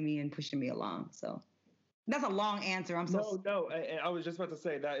protecting me and pushing me along. So that's a long answer. No. I was just about to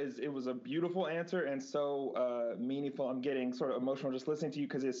say it was a beautiful answer and so meaningful. I'm getting sort of emotional just listening to you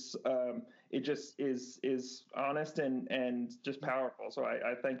because it just is honest and just powerful. So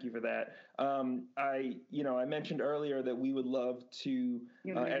I thank you for that. I mentioned earlier that we would love to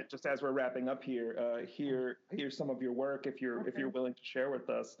just as we're wrapping up here, hear some of your work if you're willing to share with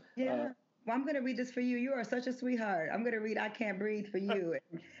us. Yeah. Well, I'm going to read this for you. You are such a sweetheart. I'm going to read I Can't Breathe for you.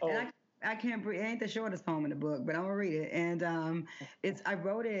 And I Can't Breathe. It ain't the shortest poem in the book, but I'm gonna read it. And I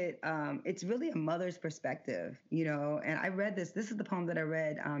wrote it. It's really a mother's perspective, you know. And I read this. This is the poem that I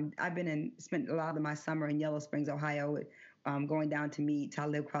read. I've spent a lot of my summer in Yellow Springs, Ohio, going down to meet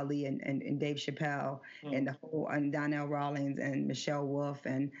Talib Kweli and Dave Chappelle and Donnell Rawlings and Michelle Wolf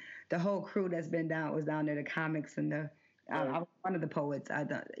and the whole crew was down there. The comics and I was one of the poets.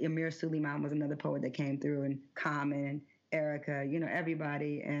 Amir Suleiman was another poet that came through, and Common and Erica, you know,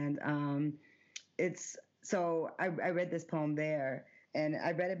 everybody. And I read this poem there, and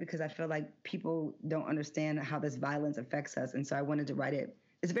I read it because I feel like people don't understand how this violence affects us. And so I wanted to write it.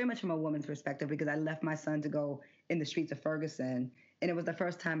 It's very much from a woman's perspective, because I left my son to go in the streets of Ferguson. And it was the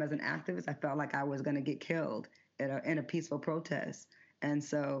first time as an activist I felt like I was going to get killed in a peaceful protest. And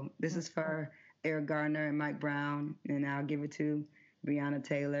so this is for Eric Gardner and Mike Brown, and I'll give it to Breonna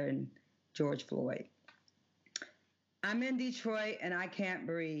Taylor and George Floyd. I'm in Detroit and I can't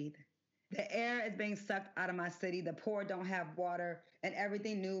breathe. The air is being sucked out of my city. The poor don't have water, and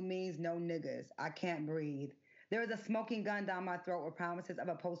everything new means no niggas. I can't breathe. There is a smoking gun down my throat with promises of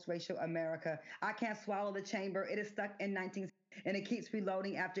a post-racial America. I can't swallow the chamber. It is stuck in 1960, and it keeps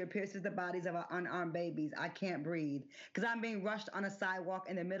reloading after it pierces the bodies of our unarmed babies. I can't breathe because I'm being rushed on a sidewalk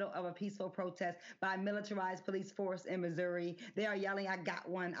in the middle of a peaceful protest by a militarized police force in Missouri. They are yelling, I got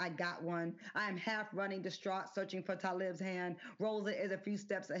one, I got one. I am half running, distraught, searching for Talib's hand. Rosa is a few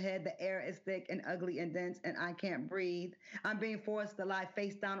steps ahead. The air is thick and ugly and dense, and I can't breathe. I'm being forced to lie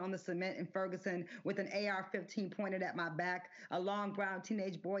face down on the cement in Ferguson with an AR-15 pointed at my back. A long brown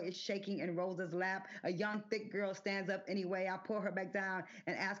teenage boy is shaking in Rosa's lap. A young thick girl stands up anyway. I pull her back down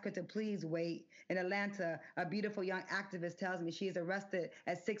and ask her to please wait. In Atlanta, a beautiful young activist tells me she is arrested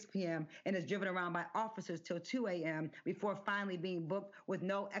at 6 p.m. and is driven around by officers till 2 a.m. before finally being booked with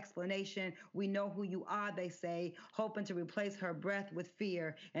no explanation. We know who you are, they say, hoping to replace her breath with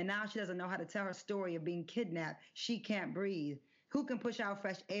fear. And now she doesn't know how to tell her story of being kidnapped. She can't breathe. Who can push out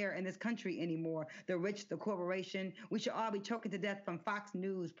fresh air in this country anymore? The rich, the corporation. We should all be choking to death from Fox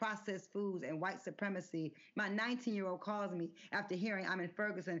News, processed foods, and white supremacy. My 19-year-old calls me after hearing I'm in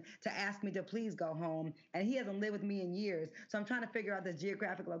Ferguson to ask me to please go home. And he hasn't lived with me in years. So I'm trying to figure out the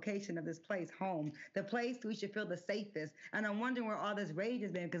geographic location of this place, home. The place we should feel the safest. And I'm wondering where all this rage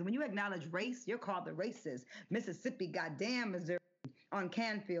has been. Because when you acknowledge race, you're called the racist. Mississippi, goddamn Missouri. On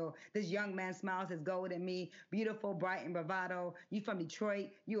Canfield, this young man smiles his gold at me. Beautiful, bright, and bravado. You from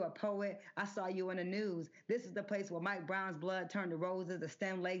Detroit. You a poet. I saw you in the news. This is the place where Mike Brown's blood turned to roses. The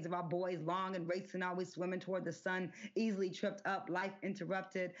stem legs of our boys long and racing, always swimming toward the sun. Easily tripped up, life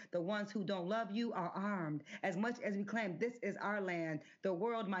interrupted. The ones who don't love you are armed. As much as we claim this is our land, the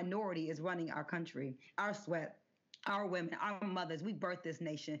world minority is running our country. Our sweat, Our women, our mothers, we birthed this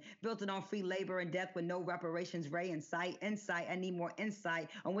nation, built it on free labor and death with no reparations, ray in sight. Insight, I need more insight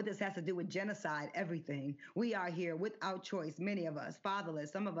on what this has to do with genocide, everything. We are here without choice, many of us,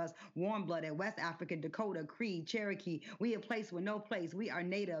 fatherless, some of us warm-blooded, West African, Dakota, Cree, Cherokee. We a place with no place. We are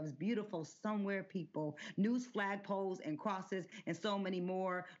natives, beautiful somewhere people. News flagpoles and crosses and so many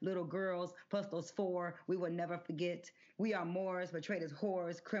more little girls, plus those four we will never forget. We are Moors, portrayed as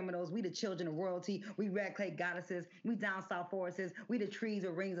whores, criminals. We the children of royalty. We red clay goddesses. We down south forests. We the trees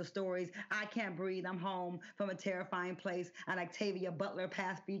with rings of stories. I can't breathe. I'm home from a terrifying place. An Octavia Butler,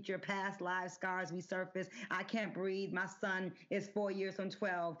 past future, past live scars we surface. I can't breathe. My son is 4 years from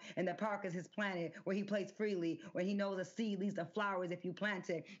 12, and the park is his planet where he plays freely, where he knows a seed leads to flowers if you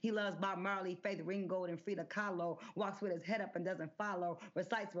plant it. He loves Bob Marley, Faith Ringgold, and Frida Kahlo. Walks with his head up and doesn't follow.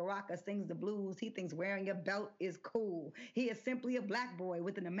 Recites Baraka, sings the blues. He thinks wearing a belt is cool. He is simply a black boy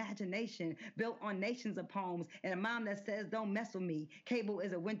with an imagination built on nations of poems and a mom that says, don't mess with me. Cable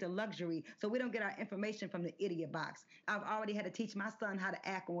is a winter luxury, so we don't get our information from the idiot box. I've already had to teach my son how to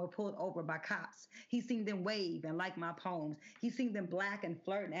act when we're pulled over by cops. He's seen them wave and like my poems. He's seen them black and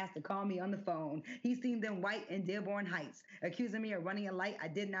flirt and ask to call me on the phone. He's seen them white in Dearborn Heights, accusing me of running a light I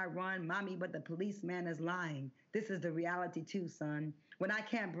did not run. Mommy, but the policeman is lying. This is the reality too, son. When I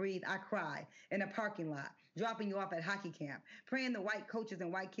can't breathe, I cry in a parking lot, dropping you off at hockey camp, praying the white coaches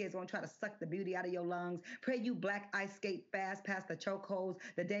and white kids won't try to suck the beauty out of your lungs. Pray you black ice skate fast past the chokeholds,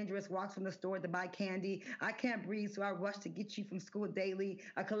 the dangerous walks from the store to buy candy. I can't breathe, so I rush to get you from school daily.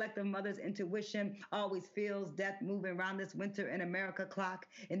 A collective mother's intuition always feels death moving around this winter in America clock.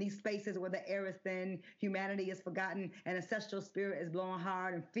 In these spaces where the air is thin, humanity is forgotten, and ancestral spirit is blowing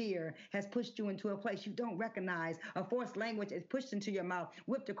hard, and fear has pushed you into a place you don't recognize. A forced language is pushed into your mouth,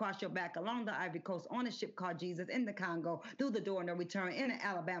 whipped across your back, along the Ivory Coast, on a ship called Jesus, in the Congo, through the door no return, in an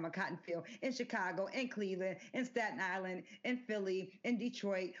Alabama cotton field, in Chicago, in Cleveland, in Staten Island, in Philly, in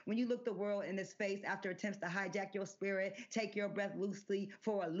Detroit. When you look the world in its face after attempts to hijack your spirit, take your breath loosely.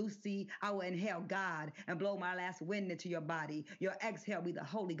 For a Lucy, I will inhale God and blow my last wind into your body. Your exhale be the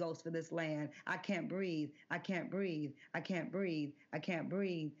Holy Ghost for this land. I can't breathe. I can't breathe. I can't breathe. I can't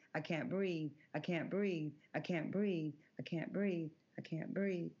breathe. I can't breathe. I can't breathe. I can't breathe. I can't breathe. I can't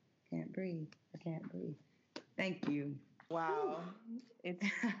breathe. Can't breathe. I can't breathe. Thank you. Wow. It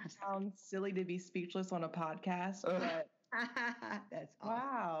sounds silly to be speechless on a podcast, but that's awesome.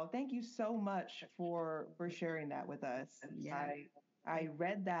 Wow. Thank you so much for sharing that with us. Yeah. I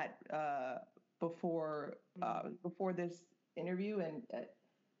read that before this interview, and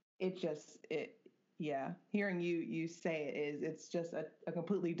hearing you say it's just a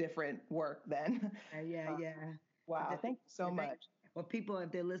completely different work then. Yeah. Wow. Thank you so much. Well, people,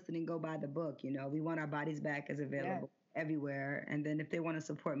 if they're listening, go buy the book. You know, We Want Our Bodies Back is available everywhere. And then if they want to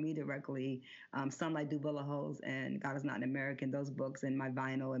support me directly, Sunlight Do Bullet Holes and God Is Not an American, those books and my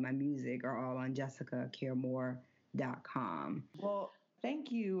vinyl and my music are all on JessicaCareMore.com. Well,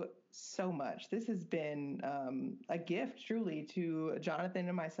 thank you so much. This has been a gift, truly, to Johnathan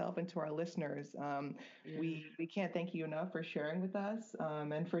and myself and to our listeners. We can't thank you enough for sharing with us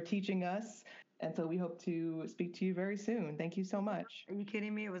and for teaching us. And so we hope to speak to you very soon. Thank you so much. Are you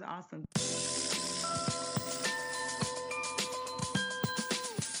kidding me? It was awesome. So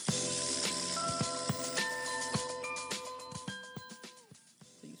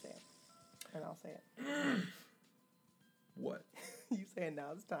you say it, and I'll say it. What? You say it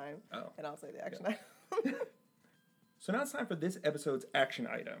now, it's time. Oh. And I'll say the action item. So now it's time for this episode's action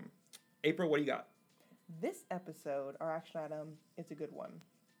item. April, what do you got? This episode, our action item, is a good one.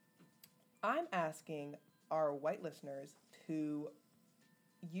 I'm asking our white listeners to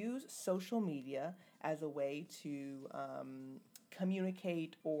use social media as a way to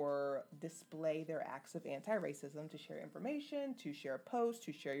communicate or display their acts of anti-racism, to share information, to share posts,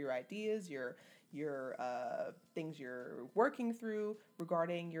 to share your ideas, your things you're working through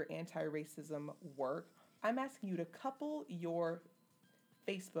regarding your anti-racism work. I'm asking you to couple your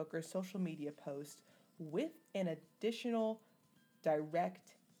Facebook or social media post with an additional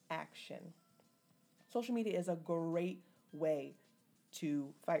direct action. Social media is a great way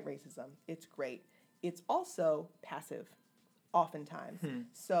to fight racism. It's great. It's also passive, oftentimes.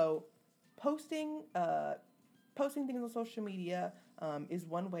 So posting things on social media is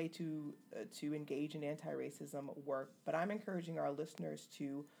one way to engage in anti-racism work, but I'm encouraging our listeners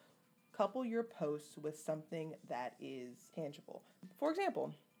to couple your posts with something that is tangible. For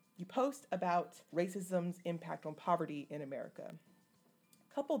example, you post about racism's impact on poverty in America.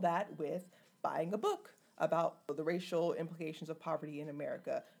 Couple that with buying a book about the racial implications of poverty in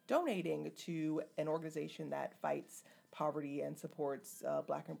America, donating to an organization that fights poverty and supports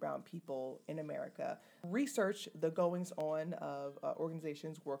Black and brown people in America. Research the goings-on of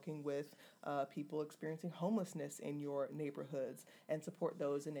organizations working with people experiencing homelessness in your neighborhoods and support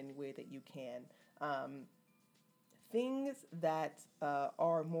those in any way that you can. Things that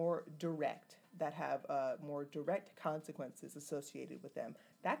are more direct, that have more direct consequences associated with them.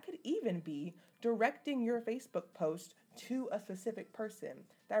 That could even be directing your Facebook post to a specific person.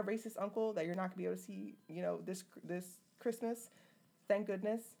 That racist uncle that you're not going to be able to see, this Christmas, thank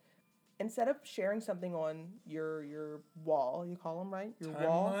goodness. Instead of sharing something on your wall, you call them, right? Your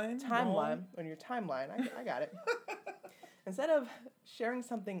timeline, on your timeline. I got it. Instead of sharing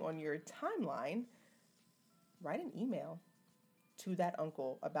something on your timeline, write an email to that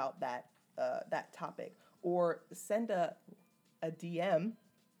uncle about that topic, or send a DM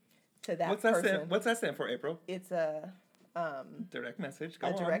to that person. What's that stand for, April? It's a direct message.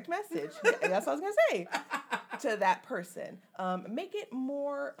 Direct message. That's what I was gonna say. To that person. Make it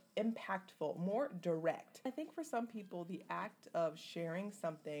more impactful, more direct. I think for some people, the act of sharing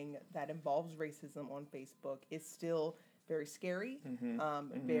something that involves racism on Facebook is still very scary,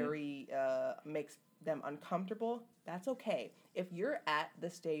 very makes them uncomfortable. That's okay. If you're at the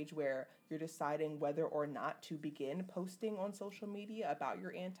stage where you're deciding whether or not to begin posting on social media about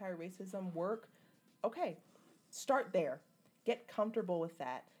your anti-racism work, okay, start there. Get comfortable with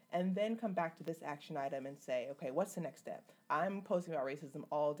that, and then come back to this action item and say, okay, what's the next step? I'm posting about racism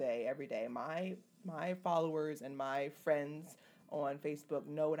all day, every day. My followers and my friends on Facebook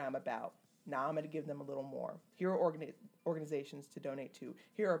know what I'm about. Now I'm going to give them a little more. Here are organizations to donate to.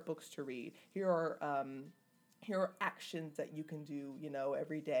 Here are books to read. Here are actions that you can do,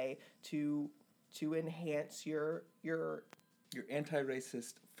 every day to enhance your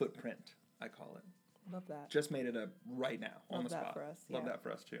anti-racist footprint, I call it. Love that. Just made it up right now on the spot. Love that for us. Love that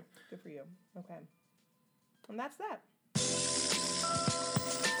for us too. Good for you. Okay. And that's that.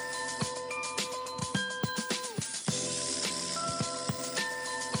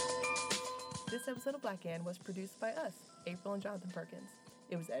 This episode of Black Ann was produced by us, April and Johnathan Perkins.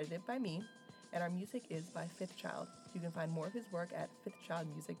 It was edited by me, and our music is by Fifth Child. You can find more of his work at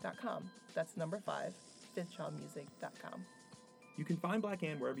fifthchildmusic.com. That's number 5, fifthchildmusic.com. You can find Black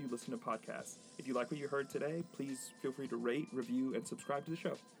Ann wherever you listen to podcasts. If you like what you heard today, please feel free to rate, review, and subscribe to the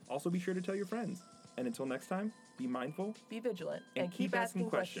show. Also, be sure to tell your friends. And until next time, be mindful, be vigilant, and keep asking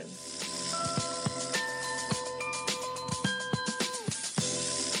questions.